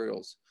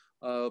nanomaterials.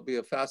 It'll be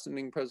a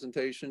fascinating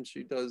presentation.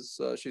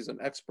 She's an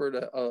expert,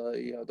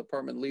 a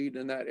department lead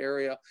in that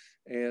area,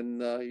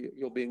 and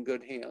you'll be in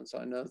good hands.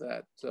 I know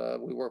that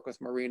we work with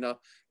Marina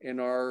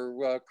in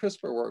our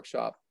CRISPR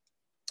workshop,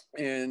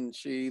 and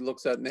she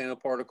looks at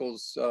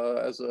nanoparticles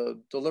as a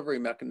delivery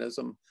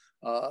mechanism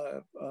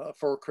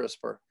for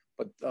CRISPR,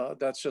 but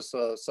that's just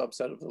a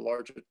subset of the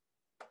larger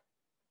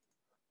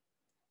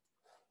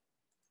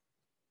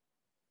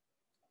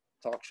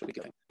talk. Should be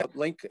getting a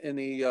link in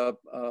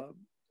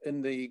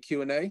the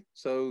Q&A,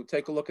 so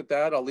take a look at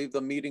that. I'll leave the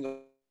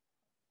meeting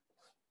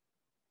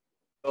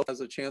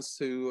as a chance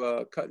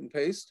to cut and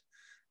paste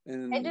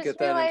and get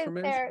that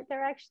information. I just realized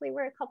there actually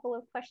were a couple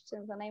of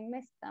questions and I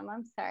missed them.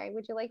 I'm sorry.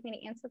 Would you like me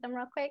to answer them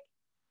real quick?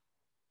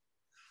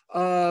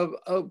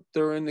 Oh,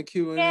 they're in the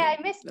Q&A. Yeah,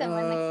 I missed them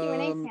in the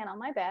Q&A panel.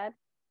 My bad.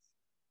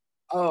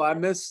 Oh, I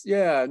missed.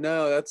 Yeah,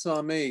 no, that's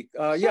on me.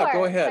 Sure. Yeah,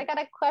 go ahead. So I got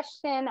a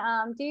question.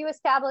 Do you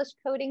establish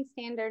coding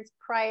standards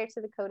prior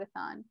to the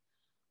codathon?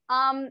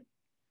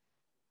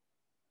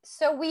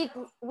 So we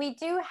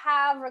do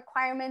have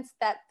requirements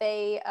that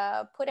they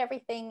put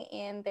everything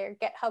in their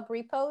GitHub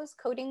repos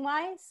coding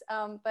wise,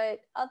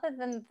 but other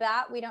than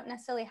that, we don't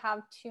necessarily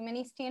have too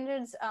many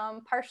standards,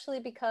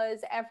 partially because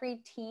every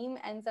team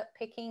ends up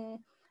picking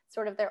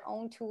sort of their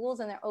own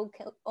tools and their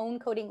own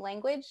coding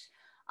language.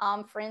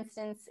 For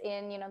instance,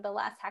 in the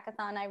last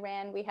hackathon I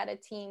ran, we had a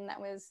team that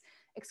was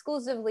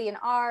exclusively in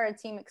R, a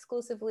team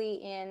exclusively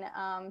in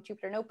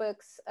Jupyter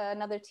Notebooks,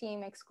 another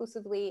team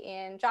exclusively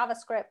in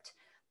JavaScript.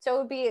 So it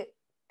would be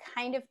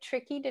kind of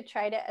tricky to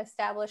try to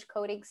establish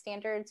coding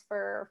standards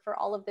for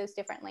all of those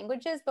different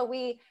languages, but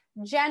we,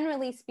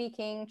 generally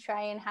speaking,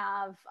 try and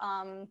have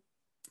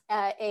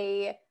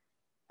a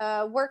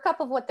workup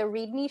of what the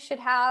README should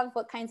have,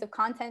 what kinds of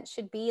content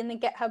should be in the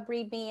GitHub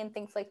README and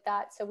things like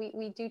that. So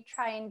we do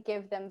try and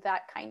give them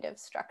that kind of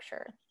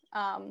structure.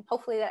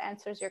 Hopefully that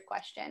answers your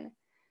question.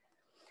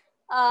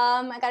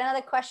 I got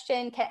another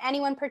question. Can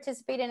anyone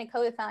participate in a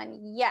codathon?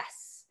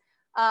 Yes.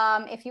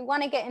 If you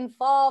want to get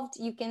involved,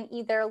 you can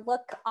either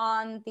look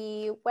on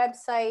the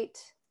website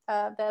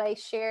that I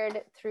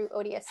shared through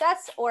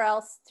ODSS or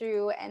else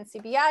through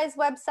NCBI's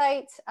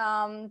website.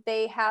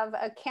 They have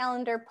a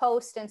calendar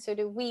post, and so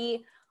do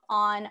we,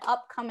 on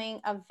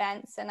upcoming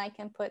events, and I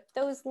can put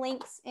those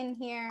links in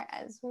here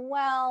as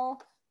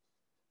well.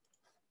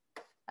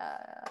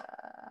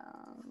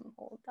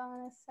 Hold on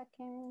a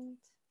second.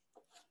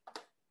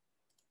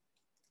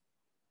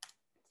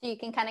 So you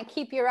can kind of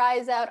keep your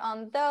eyes out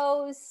on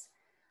those.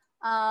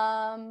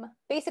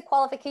 Basic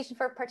qualification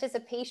for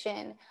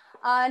participation.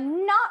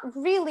 Not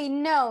really,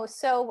 no.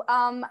 So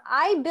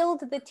I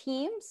build the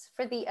teams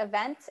for the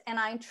event, and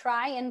I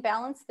try and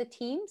balance the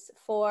teams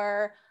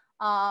for,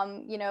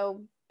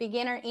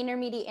 beginner,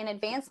 intermediate, and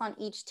advanced on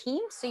each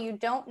team. So you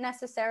don't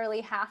necessarily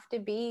have to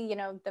be,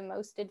 the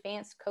most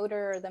advanced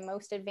coder or the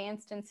most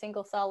advanced in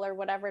single cell or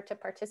whatever to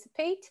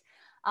participate.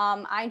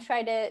 I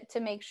try to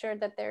make sure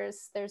that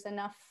there's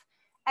enough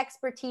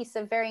expertise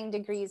of varying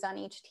degrees on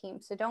each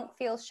team. So don't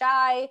feel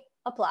shy,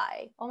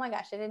 apply. Oh my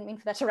gosh, I didn't mean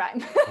for that to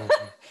rhyme.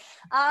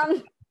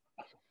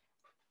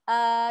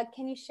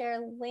 Can you share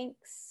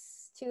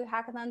links to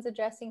hackathons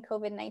addressing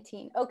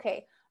COVID-19.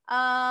 Okay,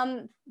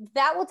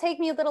 that will take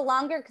me a little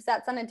longer because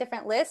that's on a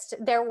different list.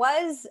 There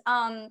was,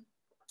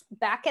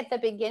 back at the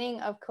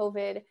beginning of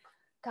COVID,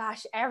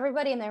 gosh,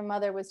 everybody and their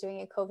mother was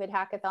doing a COVID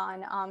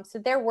hackathon. So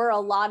there were a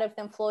lot of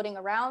them floating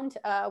around,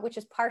 which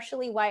is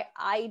partially why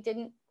I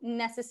didn't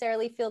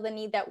necessarily feel the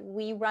need that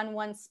we run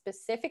one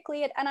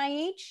specifically at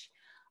NIH,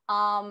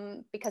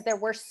 because there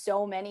were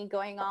so many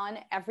going on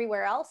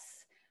everywhere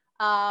else.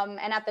 And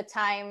at the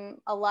time,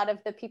 a lot of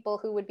the people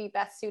who would be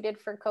best suited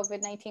for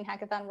COVID-19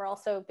 hackathon were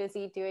also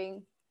busy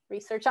doing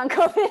research on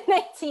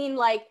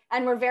COVID-19,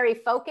 and were very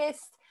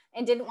focused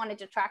and didn't want to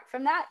detract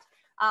from that.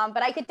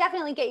 But I could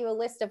definitely get you a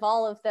list of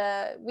all of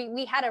the,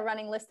 we had a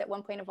running list at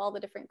one point of all the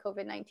different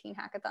COVID-19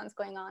 hackathons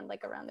going on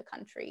around the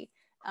country.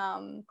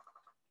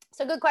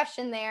 So good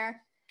question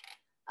there.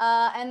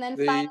 And then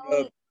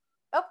finally,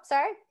 oh,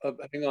 sorry.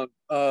 Hang on.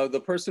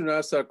 The person who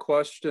asked that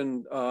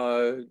question,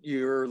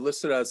 you're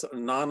listed as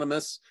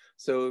anonymous.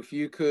 So if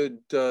you could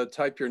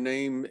type your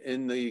name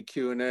in the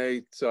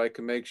Q&A so I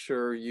can make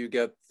sure you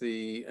get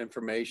the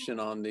information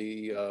on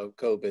the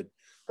COVID,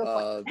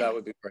 that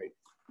would be great.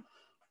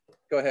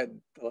 Go ahead,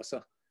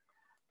 Allissa.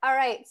 All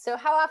right. So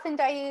how often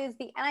do I use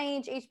the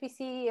NIH,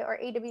 HPC, or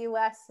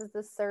AWS as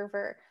the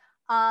server?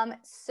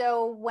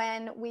 So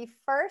when we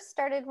first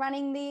started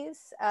running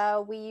these,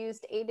 we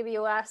used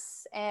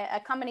AWS, a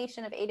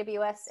combination of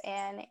AWS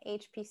and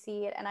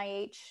HPC at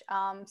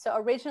NIH.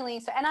 So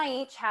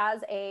NIH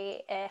has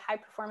a high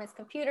performance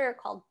computer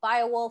called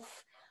BioWolf.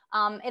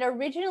 It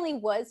originally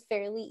was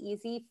fairly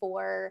easy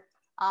for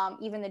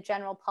even the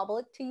general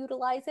public to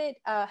utilize it.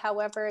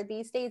 However,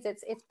 these days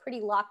it's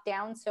pretty locked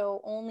down, so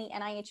only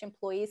NIH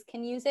employees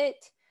can use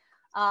it.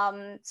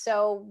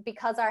 So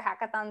because our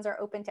hackathons are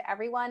open to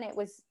everyone,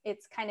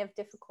 it's kind of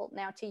difficult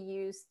now to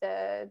use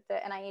the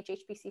NIH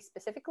HPC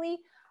specifically.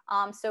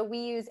 So we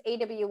use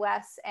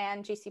AWS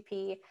and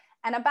GCP,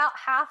 and about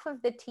half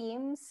of the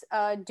teams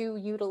do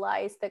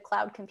utilize the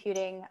cloud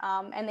computing,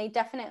 and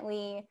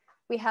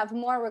we have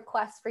more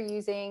requests for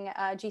using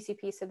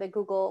GCP, so the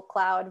Google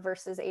Cloud,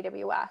 versus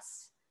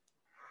AWS.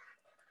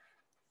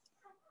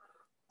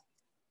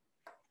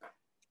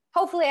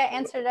 Hopefully I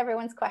answered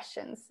everyone's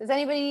questions. Does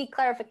anybody need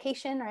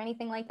clarification or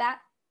anything like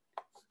that?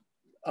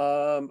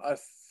 I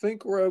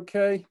think we're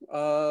okay.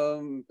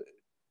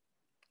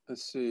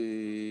 Let's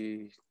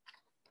see.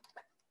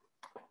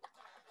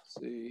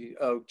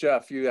 Oh,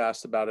 Jeff, you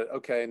asked about it.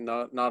 Okay,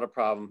 not a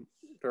problem.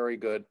 Very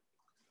good.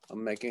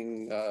 I'm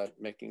making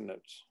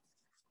notes.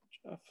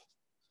 Jeff.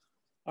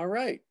 All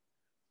right.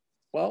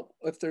 Well,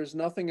 if there's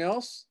nothing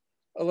else,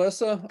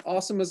 Allissa,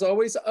 awesome as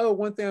always. Oh,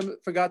 one thing I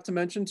forgot to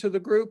mention to the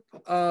group,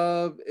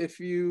 if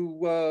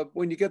you,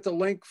 when you get the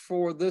link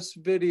for this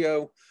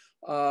video,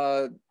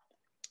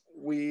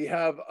 we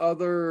have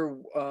other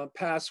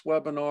past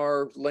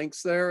webinar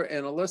links there,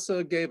 and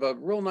Allissa gave a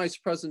real nice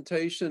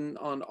presentation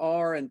on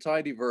R and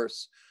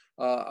Tidyverse,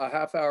 a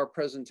half-hour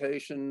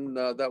presentation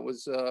that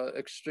was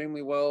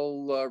extremely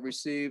well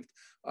received.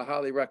 I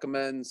highly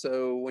recommend.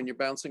 So when you're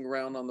bouncing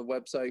around on the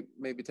website,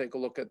 maybe take a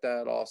look at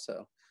that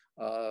also.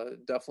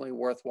 Definitely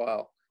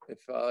worthwhile if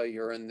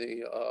you're in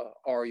the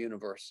R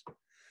universe.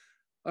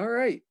 All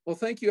right. Well,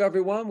 thank you,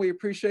 everyone. We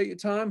appreciate your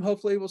time.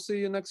 Hopefully we'll see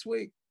you next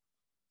week.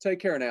 Take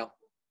care now.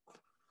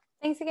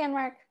 Thanks again,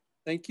 Mark.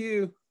 Thank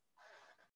you.